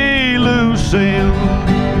me, Lucille.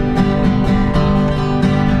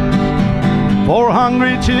 4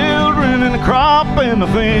 hungry children and a crop in the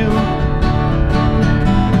field.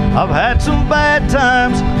 I've had some bad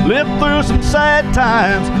times, lived through some sad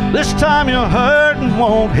times. This time your hurting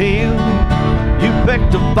won't heal. You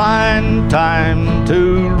picked a fine time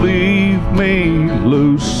to leave me,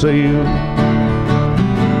 Lucille.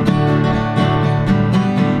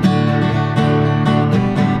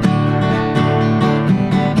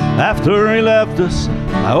 After he left us,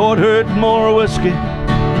 I ordered more whiskey.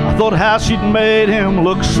 I thought how she'd made him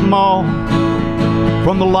look small.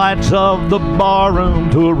 From the lights of the barroom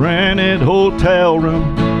to a rented hotel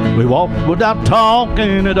room, we walked without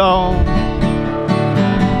talking at all.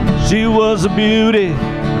 She was a beauty,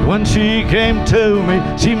 but when she came to me,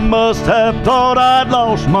 she must have thought I'd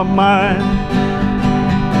lost my mind.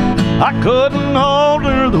 I couldn't hold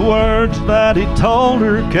her, the words that he told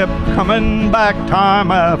her kept coming back time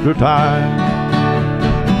after time.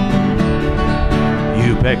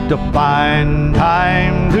 You picked a fine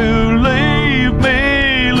time to leave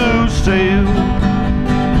me, Lucille.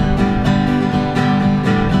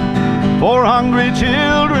 4 hungry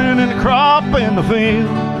children and a crop in the field.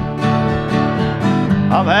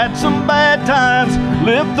 I've had some bad times,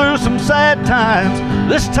 lived through some sad times.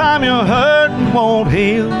 This time your hurt won't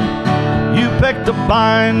heal. You picked a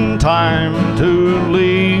fine time to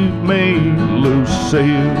leave me,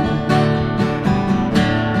 Lucille.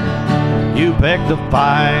 You picked a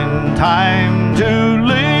fine time to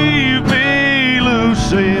leave me,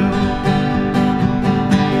 Lucille.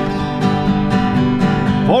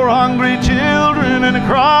 4 hungry children and a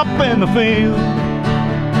crop in the field.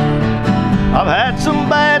 I've had some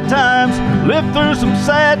bad times, lived through some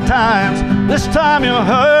sad times. This time your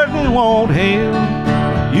hurting won't heal.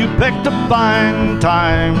 You picked a fine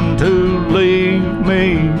time to leave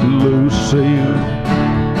me, Lucille.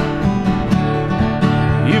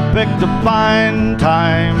 You picked a fine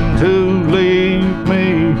time to leave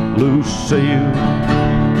me, Lucille.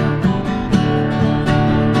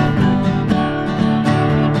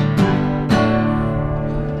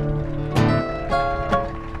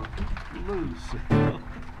 Lucille.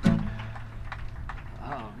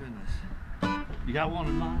 Oh, goodness. You got one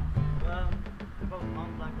in mind? They're both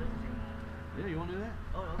long black limousines. Yeah, you want to do that?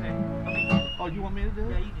 Oh, okay. Oh, you want me to do it?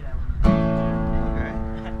 Yeah, you do that one. Okay.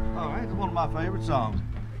 All right, it's one of my favorite songs.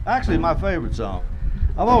 Actually, my favorite song.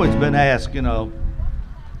 I've always been asked, you know,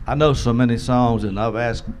 I know so many songs, and I've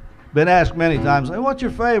been asked many times, hey, what's your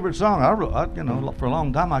favorite song? You know, for a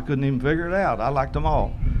long time I couldn't even figure it out. I liked them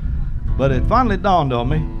all. But it finally dawned on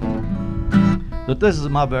me that this is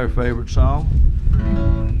my very favorite song.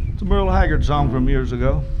 It's a Merle Haggard song from years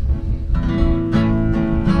ago.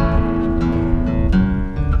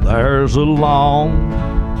 There's a long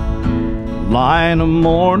line of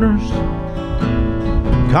mourners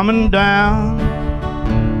coming down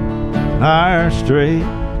our street.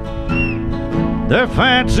 Their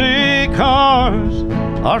fancy cars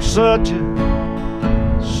are such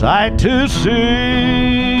a sight to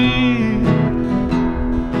see.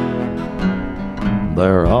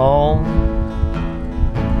 They're all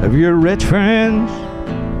of your rich friends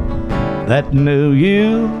that knew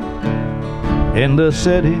you in the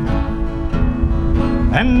city,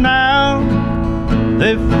 and now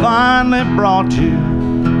they've finally brought you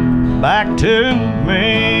back to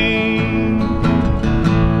me.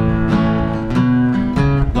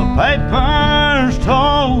 The papers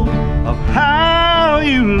told of how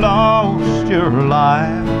you lost your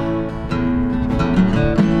life,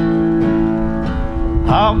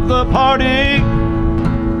 of the party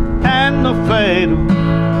and the fatal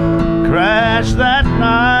crash that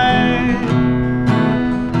night,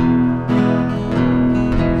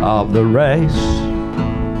 of the race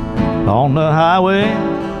on the highway,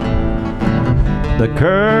 the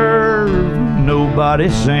curve nobody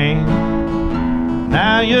seen.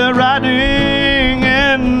 Now you're riding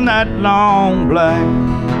in that long black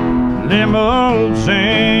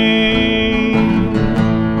limousine.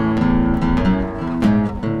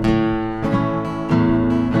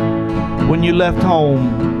 When you left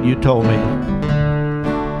home, you told me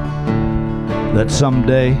that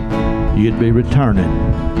someday you'd be returning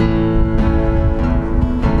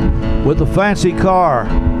with a fancy car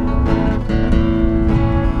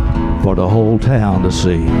for the whole town to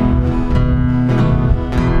see.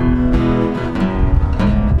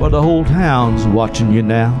 Well, the whole town's watching you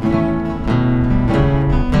now,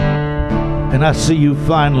 and I see you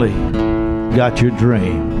finally got your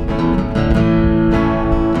dream.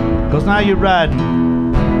 'Cause now you're riding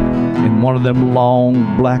in one of them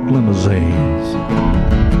long black limousines.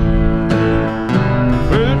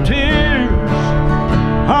 Through tears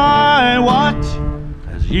I watch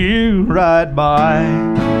as you ride by,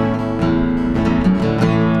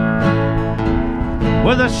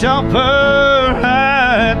 with a chauffeur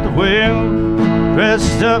at the wheel,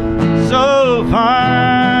 dressed up so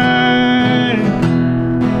fine.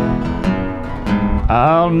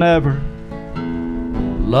 I'll never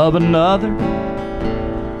love another,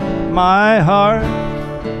 my heart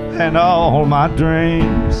and all my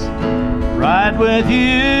dreams. Ride with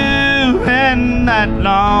you in that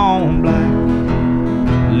long black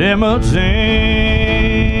limousine.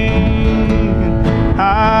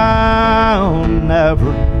 I'll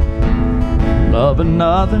never love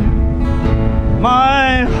another,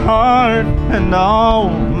 my heart and all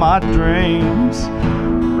my dreams.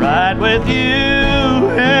 Ride with you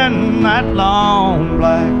in that long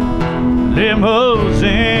black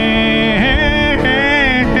limousine.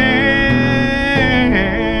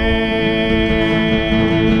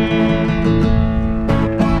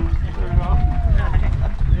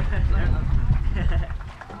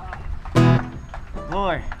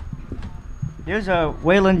 boy. Here's a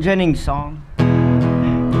Waylon Jennings song. This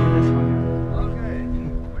one. Okay.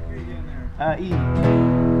 What key you in there? E.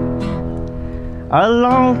 A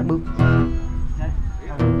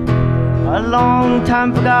long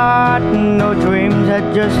time forgotten, no dreams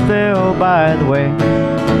that just fell by the way.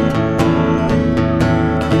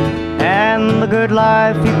 And the good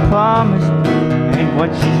life he promised ain't what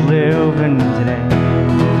she's living today.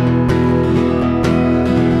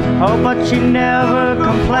 Oh, but she never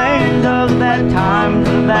complains of the bad times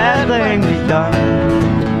and the bad things he's done.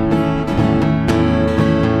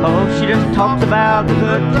 Oh, she just talks about the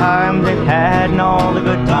good times they've had and all the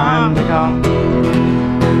good times to come.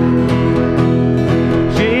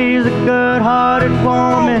 She's a good-hearted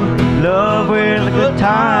woman, in love with a good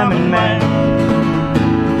time and man.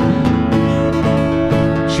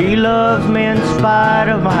 She loves me in spite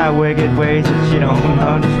of my wicked ways that she don't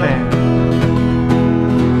understand.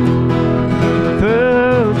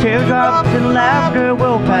 Through teardrops and laughter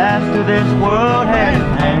we'll pass through this world hand in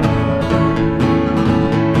hand.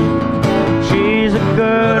 She's a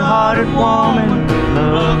good-hearted woman,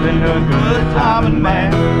 loving her good time and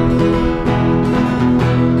man.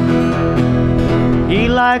 He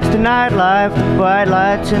likes the nightlife, the bright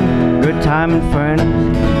lights and good time and friends.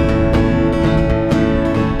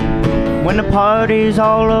 When the party's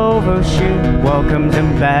all over, she welcomes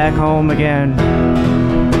him back home again.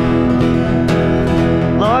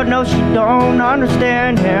 Lord knows she don't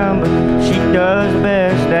understand him, but she does the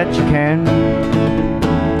best that she can.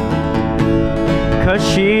 'Cause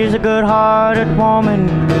she's a good-hearted woman,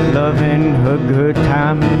 loving her good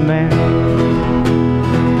time man.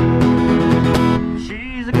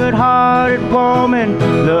 She's a good-hearted woman,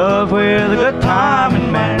 love with a good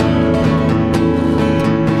time man.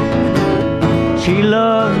 She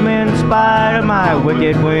loves me in spite of my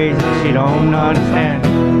wicked ways that she don't understand.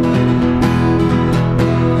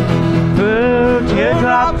 Through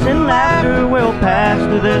teardrops and laughter we'll pass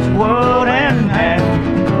through this world hand in hand.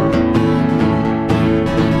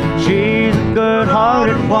 She's a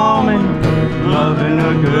good-hearted woman, loving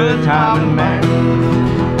a good time man.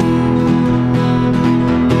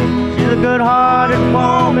 She's a good-hearted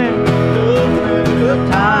woman, loving a good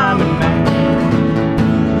time man.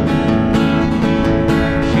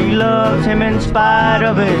 She loves him in spite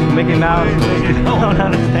of his Mickey Mouse ways you don't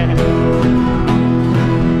understand.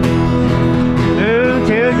 Through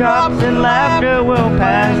teardrops and laughter we'll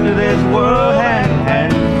pass through this world hand in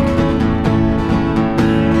hand.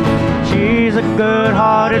 She's a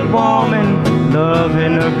good-hearted woman,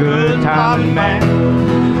 loving a good time man.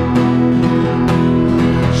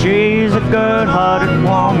 She's a good-hearted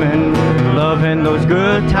woman, loving those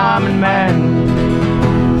good time men.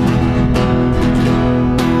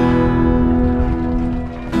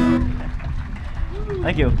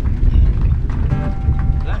 Thank you.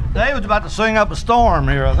 David's about to sing up a storm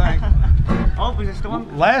here, I think. Oh, was it a storm?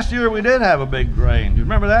 Last year we did have a big rain. Do you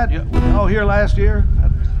remember that? Oh, here last year?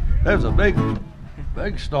 There was a big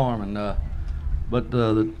storm, and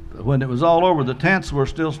when it was all over, the tents were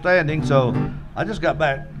still standing. So I just got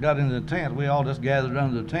into the tent. We all just gathered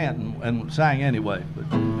under the tent and sang anyway.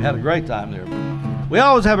 But we had a great time there. We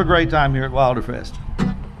always have a great time here at Wilderfest.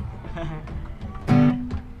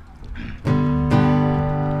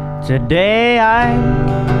 Today I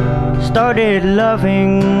started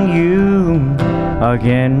loving you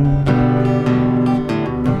again,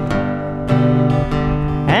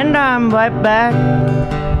 and I'm right back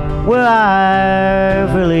where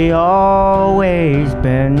I've really always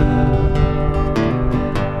been.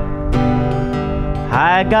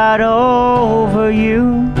 I got over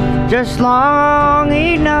you just long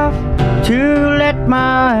enough to let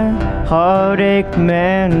my heartache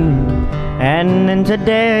mend. And then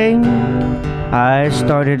today I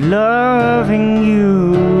started loving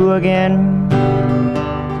you again.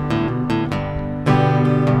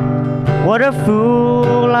 What a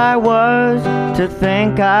fool I was to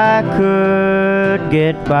think I could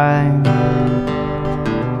get by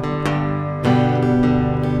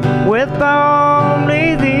with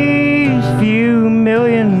only these few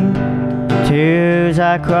million tears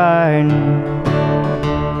I cried.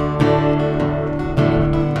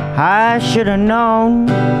 I should have known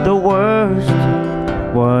the worst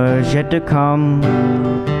was yet to come,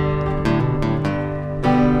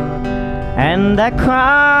 and that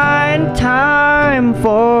crying time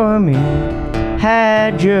for me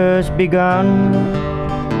had just begun.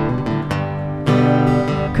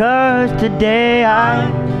 'Cause today I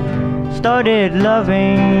started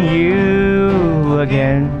loving you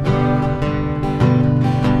again,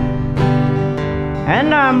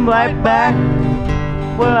 and I'm right back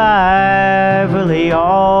where I've really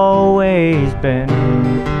always been.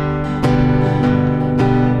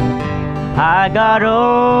 I got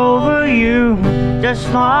over you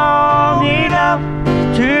just long enough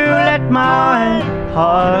to let my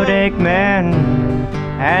heartache mend.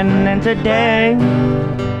 And then today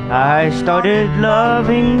I started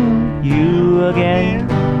loving you again.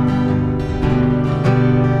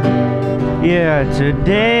 Yeah,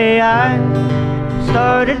 today I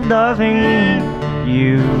started loving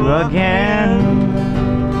you again.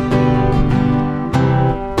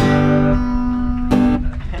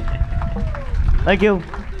 Thank you.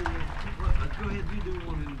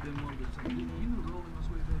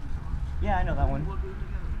 Yeah, I know that one.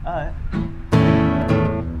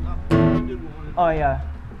 Oh yeah.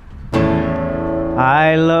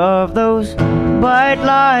 I love those bright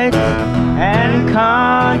lights and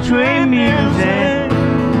country music.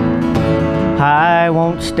 I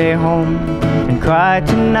won't stay home and cry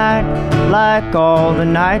tonight like all the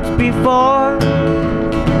nights before.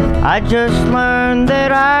 I just learned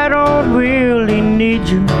that I don't really need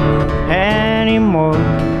you anymore.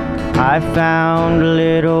 I found a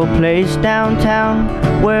little place downtown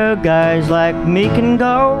where guys like me can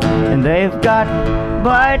go, and they've got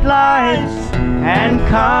bright lights and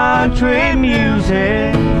country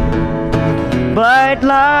music. Bright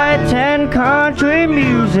lights and country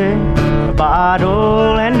music, a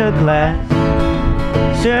bottle and a glass.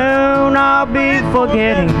 Soon I'll be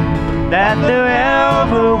forgetting that there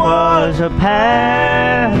ever was a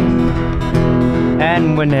past.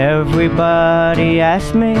 And when everybody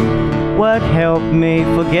asks me what helped me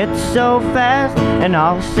forget so fast, and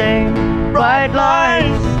I'll say bright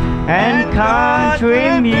lights and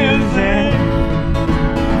country music.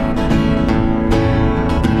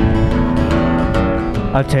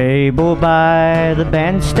 A table by the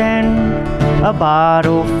bandstand, a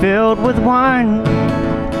bottle filled with wine.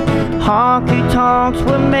 Honky tonks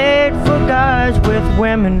were made for guys with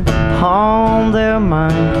women on their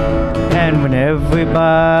mind. And when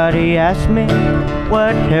everybody asks me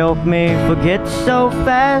what helped me forget so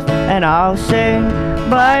fast, and I'll say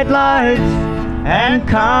bright lights and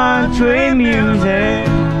country music.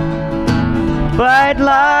 Bright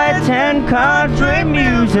lights and country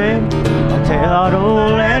music, a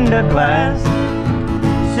bottle and a glass.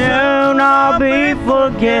 Soon I'll be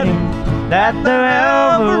forgetting that there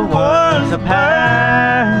ever was a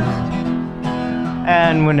past.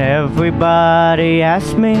 And when everybody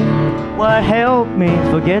asks me what helped me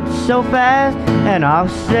forget so fast, and I'll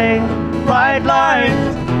say bright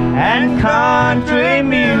lights and country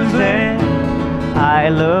music. I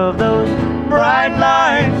love those bright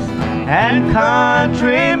lights and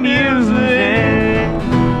country music.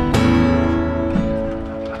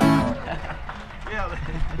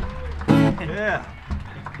 Yeah.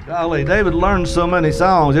 Golly, David learned so many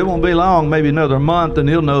songs. It won't be long, maybe another month, and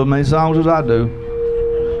he'll know as many songs as I do.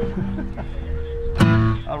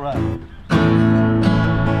 All right.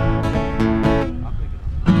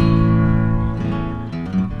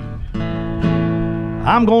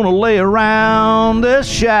 I'm gonna lay around this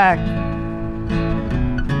shack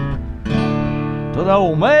till the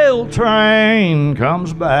old mail train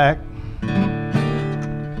comes back.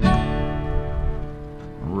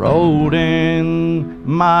 Rode in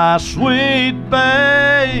my sweet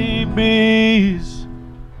baby's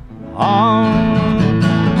arms.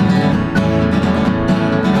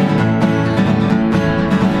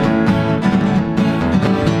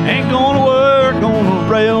 Ain't gonna work on the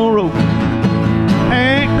railroad,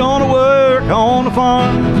 ain't gonna work on the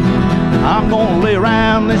farm. I'm gonna lay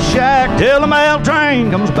around this shack till the mail train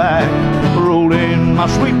comes back. Roll in my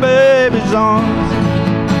sweet baby's arms.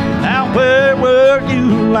 Now where were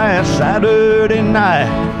you last Saturday night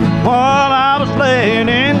while I was laying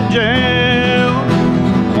in jail?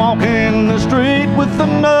 Walking the street with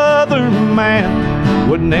another man,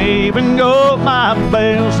 wouldn't even go my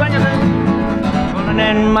bail. Sing it. Rolling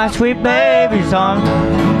in my sweet baby's arms.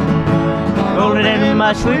 Rolling in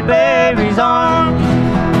my sweet baby's arms.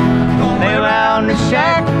 Lay around the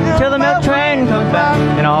shack till the milk train comes back,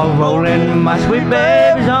 and I'll roll in my sweet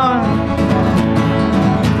baby's arms.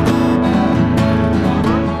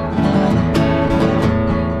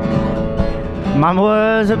 Mama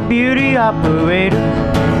was a beauty operator,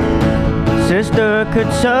 sister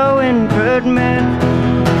could sew and could mend.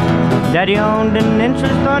 Daddy owned an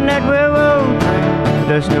interest on that railroad train,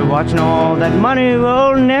 just watching all that money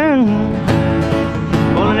rolling in.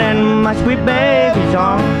 Rolling in my sweet baby's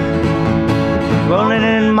arms. Rolling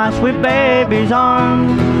in my sweet baby's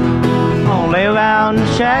arms. I'll lay around the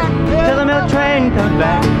shack till the milk train comes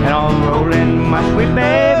back, and I'll roll in my sweet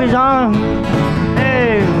baby's arms.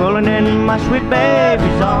 Hey, rolling in my sweet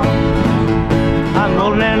baby's arms. I'm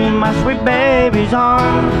rolling in my sweet baby's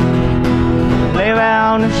arms. lay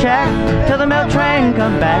around the shack till the milk train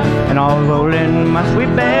come back, and I'll roll in my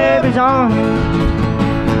sweet baby's arms.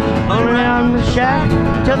 Roll around the shack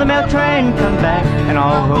till the milk train come back, and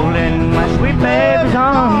I'll roll in my sweet baby's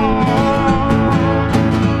arms.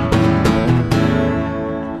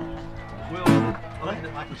 We'll end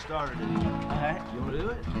it like we started it. Alright. You want to do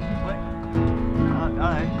it?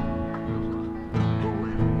 Alright.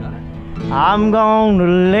 I'm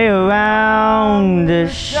gonna lay around the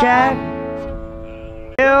shack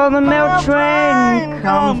till the milk train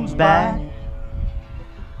comes back,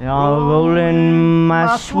 and I'll roll in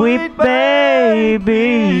my sweet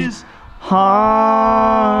baby's arms.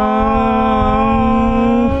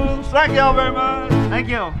 Thank y'all very much. Thank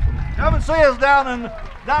you. Come and see us down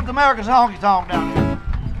at America's Honky Tonk down here.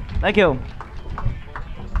 Thank you.